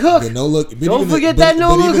no-look hook. The no-look. Don't forget that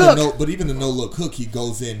no-look hook. But even the no-look hook, he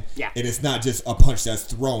goes in, and it's not just a punch that's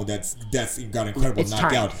thrown. That's got incredible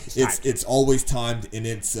knockout. It's always timed, and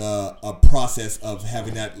it's a process of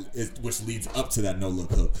having that, which leads up to that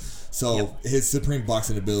no-look hook. So his supreme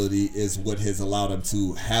boxing ability is what has allowed him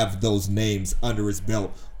to have those names under his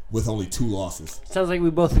belt with only 2 losses. Sounds like we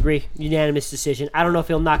both agree. Unanimous decision. I don't know if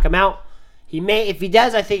he'll knock him out. He may. If he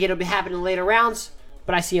does, I think it'll be happening in later rounds.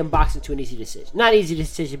 But I see him boxing to an easy decision. Not easy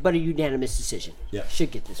decision, but a unanimous decision. Yeah. Should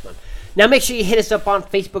get this one. Now make sure you hit us up on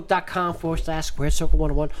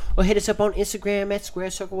Facebook.com/SquareCircle101 or hit us up on Instagram at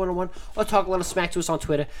SquareCircle101 or talk a little smack to us on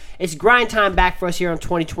Twitter. It's grind time back for us here on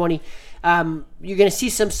 2020. You're going to see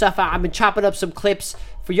some stuff out. I've been chopping up some clips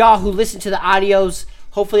for y'all who listen to the audios.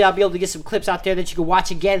 Hopefully I'll be able to get some clips out there that you can watch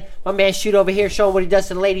again. My man Shoota over here showing what he does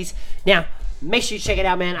to the ladies. Now, make sure you check it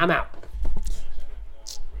out, man. I'm out.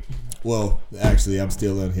 Well, actually, I'm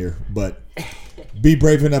still in here, but be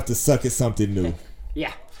brave enough to suck at something new.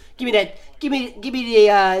 Yeah, give me that. Give me the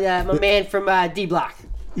my man from D Block.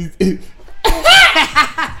 I'm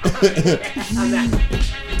out.